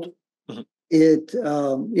gold.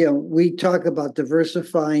 Mhm. We talk about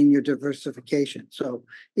diversifying your diversification. So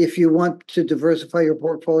if you want to diversify your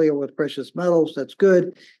portfolio with precious metals, that's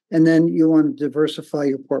good. And then you want to diversify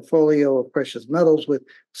your portfolio of precious metals with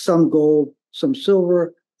some gold, some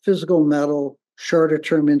silver, physical metal, shorter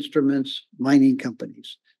term instruments, mining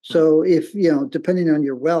companies. So if, depending on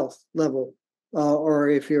your wealth level, or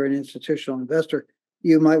if you're an institutional investor,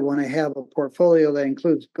 you might want to have a portfolio that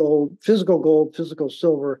includes gold, physical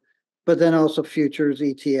silver, but then also futures,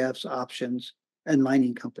 ETFs, options, and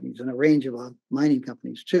mining companies, and a range of mining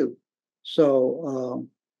companies too. So,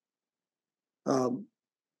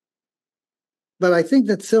 but I think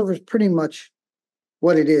that silver is pretty much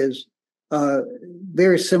what it is,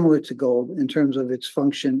 very similar to gold in terms of its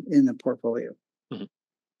function in the portfolio. Mm-hmm.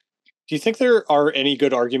 Do you think there are any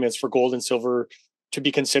good arguments for gold and silver to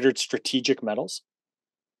be considered strategic metals?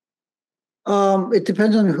 It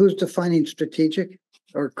depends on who's defining strategic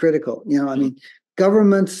or critical. I mean,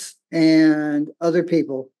 governments and other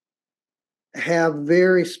people have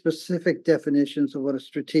very specific definitions of what a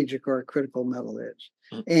strategic or a critical metal is.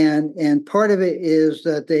 And part of it is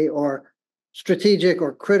that they are strategic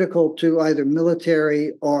or critical to either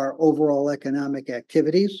military or overall economic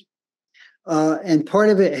activities. And part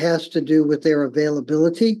of it has to do with their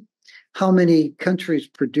availability. How many countries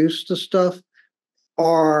produce the stuff?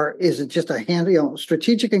 Or is it just a handful?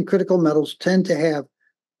 Strategic and critical metals tend to have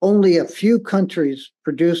only a few countries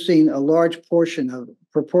producing a large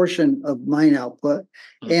proportion of mine output.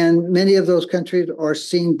 And many of those countries are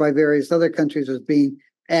seen by various other countries as being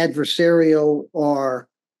adversarial or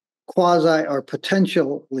quasi or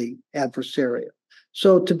potentially adversarial.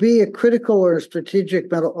 So to be a critical or a strategic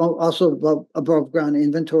metal, also above ground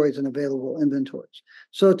inventories and available inventories.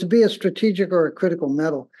 So to be a strategic or a critical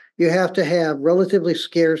metal, you have to have relatively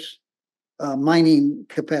scarce mining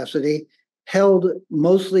capacity, held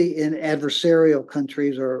mostly in adversarial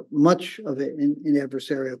countries, or much of it in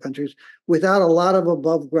adversarial countries, without a lot of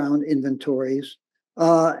above ground inventories,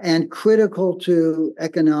 and critical to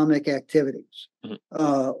economic activities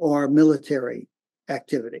or military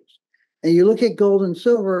activities. And you look at gold and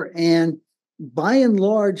silver, and by and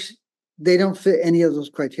large, they don't fit any of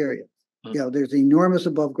those criteria. There's enormous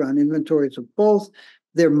above ground inventories of both.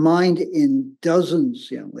 They're mined in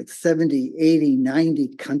dozens, like 70, 80, 90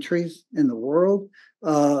 countries in the world.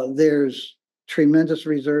 There's tremendous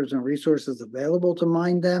reserves and resources available to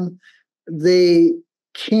mine them. They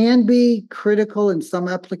can be critical in some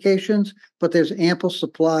applications, but there's ample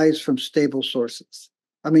supplies from stable sources.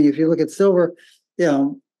 I mean, if you look at silver,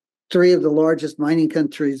 three of the largest mining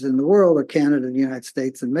countries in the world are Canada, the United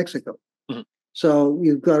States, and Mexico. So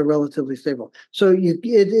you've got a relatively stable. So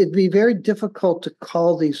it'd be very difficult to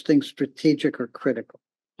call these things strategic or critical.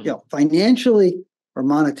 Financially or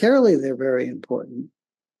monetarily, they're very important.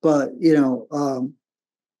 But it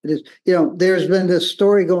is. There's been this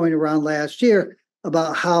story going around last year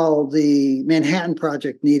about how the Manhattan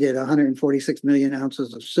Project needed 146 million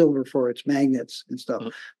ounces of silver for its magnets and stuff.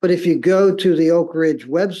 But if you go to the Oak Ridge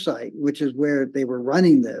website, which is where they were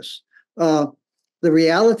running this, the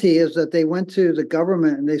reality is that they went to the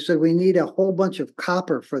government and they said, we need a whole bunch of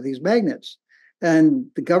copper for these magnets. And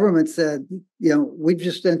the government said, we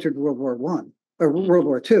just entered World War I or World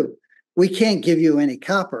War II. We can't give you any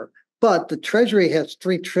copper, but the Treasury has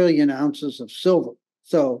 3 trillion ounces of silver.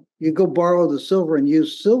 So you go borrow the silver and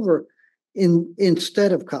use silver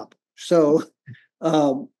instead of copper. So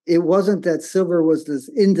it wasn't that silver was this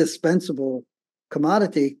indispensable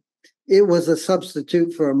commodity. It was a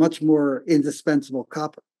substitute for a much more indispensable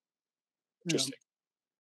copper. Interesting.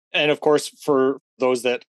 And of course, for those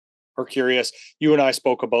that are curious, you and I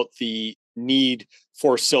spoke about the need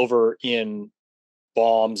for silver in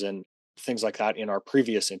bombs and things like that in our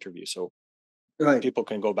previous interview. So people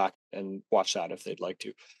can go back and watch that if they'd like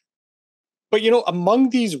to. But, among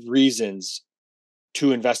these reasons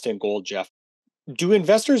to invest in gold, Jeff, do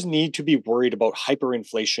investors need to be worried about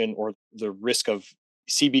hyperinflation or the risk of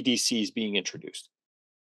CBDCs being introduced?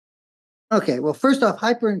 Okay, well, first off,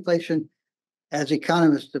 hyperinflation, as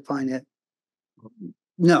economists define it,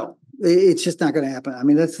 no, it's just not going to happen. I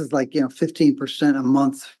mean, this is like, 15% a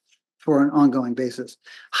month for an ongoing basis.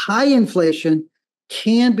 High inflation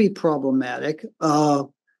can be problematic.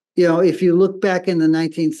 If you look back in the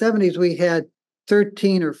 1970s, we had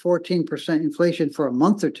 13 or 14% inflation for a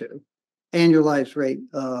month or two, annualized rate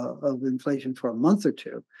of inflation for a month or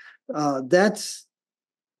two. That's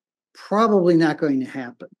probably not going to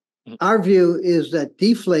happen. Our view is that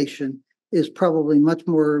deflation is probably much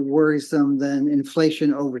more worrisome than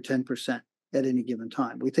inflation over 10% at any given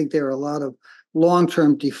time. We think there are a lot of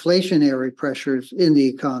long-term deflationary pressures in the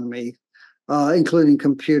economy, including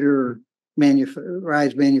computerized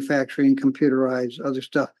manufacturing, computerized other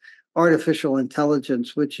stuff, artificial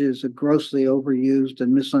intelligence, which is a grossly overused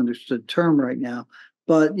and misunderstood term right now.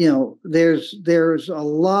 But there's a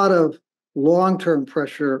lot of long-term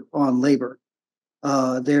pressure on labor.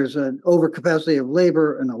 There's an overcapacity of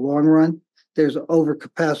labor in the long run. There's an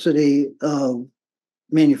overcapacity of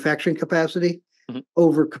manufacturing capacity,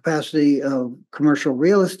 overcapacity of commercial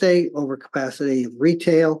real estate, overcapacity of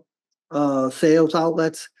retail sales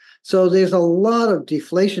outlets. So there's a lot of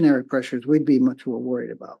deflationary pressures we'd be much more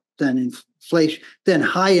worried about than inflation, than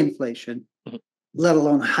high inflation, let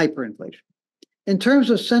alone hyperinflation. In terms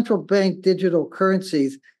of central bank digital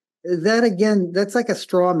currencies, that's like a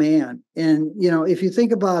straw man. And, if you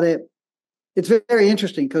think about it, it's very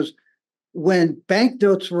interesting because when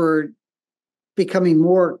banknotes were becoming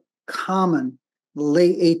more common,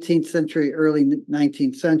 late 18th century, early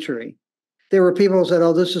 19th century, there were people who said,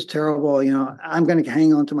 oh, this is terrible. I'm going to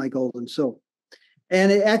hang on to my gold and silver.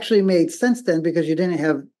 And it actually made sense then because you didn't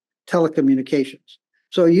have telecommunications.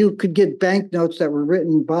 So you could get banknotes that were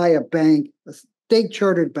written by a bank, a state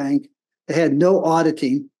chartered bank that had no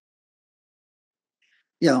auditing.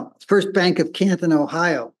 First Bank of Canton,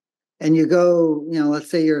 Ohio. And you go, let's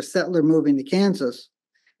say you're a settler moving to Kansas,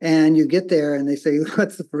 and you get there and they say,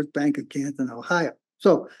 what's the First Bank of Canton, Ohio?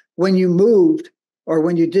 So when you moved or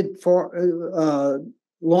when you did for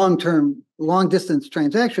long distance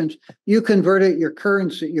transactions, you converted your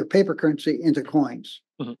currency, your paper currency, into coins,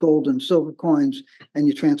 gold and silver coins, and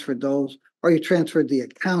you transferred those, or you transferred the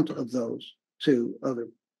account of those to other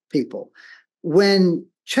people. When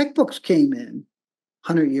checkbooks came in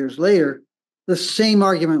 100 years later, the same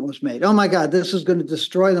argument was made. Oh my God, this is going to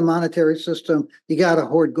destroy the monetary system. You got to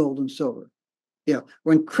hoard gold and silver.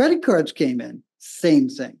 When credit cards came in, same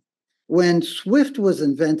thing. When SWIFT was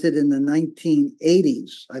invented in the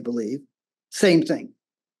 1980s, I believe, same thing.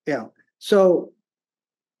 So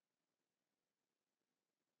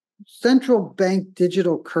central bank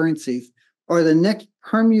digital currencies are the next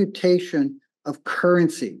permutation of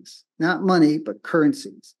currencies, not money, but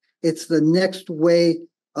currencies. It's the next way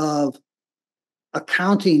of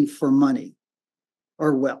accounting for money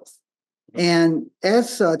or wealth. And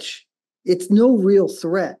as such, it's no real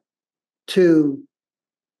threat to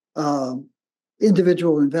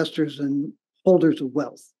individual investors and holders of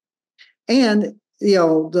wealth. And,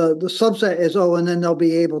 the subset is, and then they'll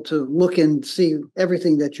be able to look and see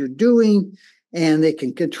everything that you're doing, and they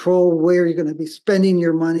can control where you're going to be spending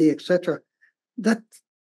your money, et cetera.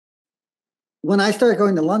 When I started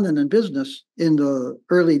going to London in business in the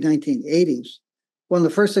early 1980s, one of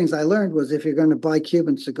the first things I learned was if you're going to buy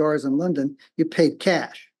Cuban cigars in London, you paid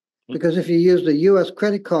cash. Because if you used a U.S.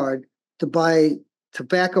 credit card to buy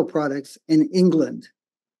tobacco products in England,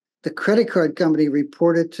 the credit card company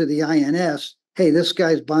reported to the INS, hey, this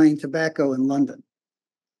guy's buying tobacco in London,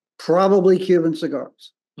 probably Cuban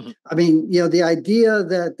cigars. I mean, the idea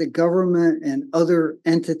that the government and other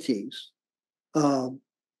entities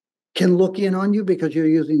can look in on you because you're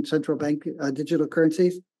using central bank digital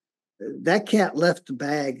currencies, that cat left the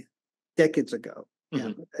bag decades ago.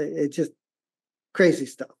 It's just crazy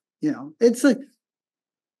stuff. It's like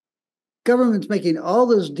government's making all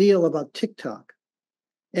this deal about TikTok,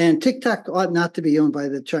 and TikTok ought not to be owned by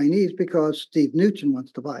the Chinese because Steve Mnuchin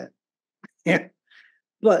wants to buy it.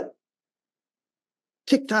 But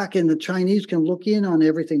TikTok and the Chinese can look in on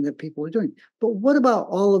everything that people are doing. But what about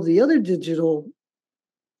all of the other digital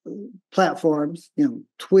platforms,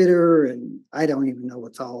 Twitter, and I don't even know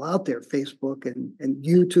what's all out there, Facebook and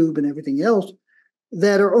YouTube and everything else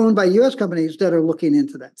that are owned by U.S. companies that are looking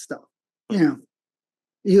into that stuff.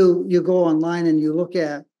 You go online and you look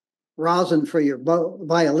at rosin for your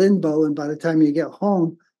violin bow, and by the time you get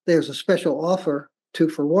home, there's a special offer 2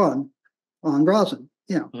 for 1 on rosin.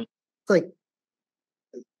 It's like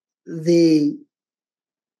the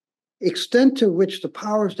extent to which the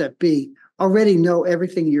powers that be already know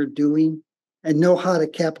everything you're doing and know how to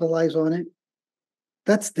capitalize on it.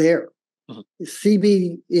 That's there.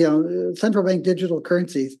 Central bank digital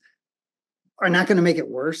currencies are not going to make it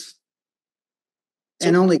worse,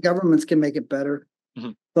 and only governments can make it better.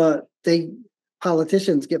 But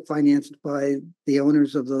politicians get financed by the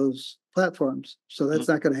owners of those platforms. So that's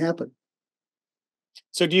not going to happen.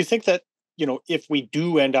 So do you think that, if we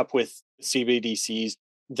do end up with CBDCs,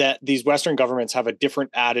 that these Western governments have a different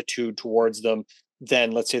attitude towards them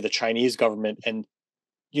than, let's say, the Chinese government, and,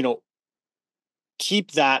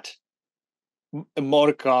 keep that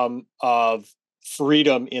modicum of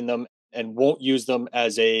freedom in them and won't use them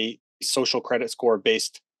as a social credit score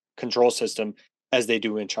based control system as they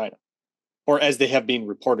do in China, or as they have been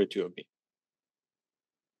reported to have been?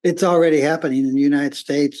 It's already happening in the United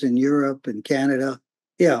States and Europe and Canada.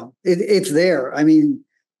 Yeah, it's there. I mean,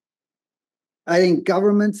 I think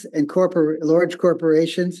governments and large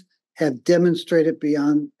corporations have demonstrated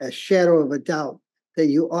beyond a shadow of a doubt that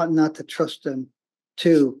you ought not to trust them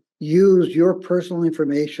to use your personal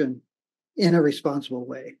information in a responsible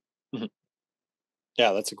way. Mm-hmm.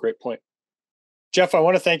 Yeah, that's a great point. Jeff, I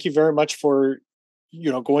want to thank you very much for,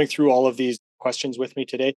 going through all of these questions with me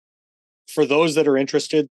today. For those that are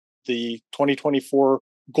interested, the 2024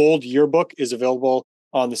 Gold Yearbook is available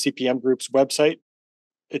on the CPM Group's website.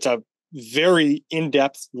 It's a very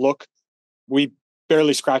in-depth look. We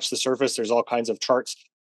barely scratched the surface. There's all kinds of charts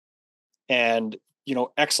and,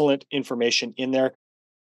 excellent information in there.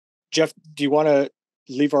 Jeff, do you want to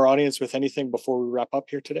leave our audience with anything before we wrap up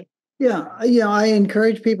here today? Yeah, I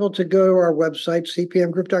encourage people to go to our website,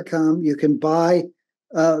 cpmgroup.com. You can buy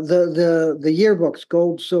the yearbooks,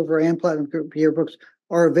 gold, silver, and platinum group yearbooks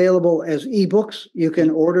are available as ebooks. You can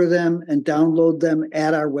order them and download them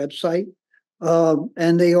at our website.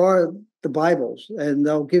 And they are the Bibles, and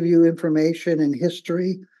they'll give you information and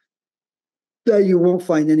history that you won't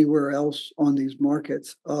find anywhere else on these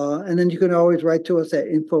markets. And then you can always write to us at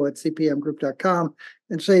info@cpmgroup.com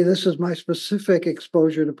and say, this is my specific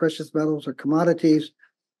exposure to precious metals or commodities.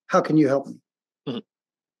 How can you help me? Mm-hmm.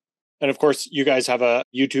 And of course, you guys have a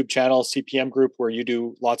YouTube channel, CPM Group, where you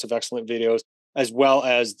do lots of excellent videos, as well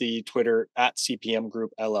as the Twitter @CPM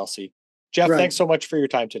Group LLC. Jeff, Thanks so much for your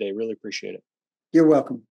time today. Really appreciate it. You're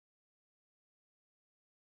welcome.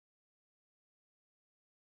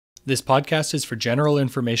 This podcast is for general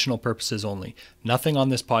informational purposes only. Nothing on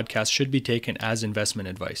this podcast should be taken as investment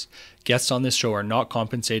advice. Guests on this show are not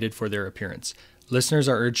compensated for their appearance. Listeners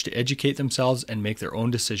are urged to educate themselves and make their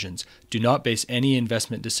own decisions. Do not base any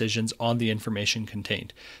investment decisions on the information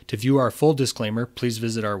contained. To view our full disclaimer, please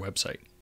visit our website.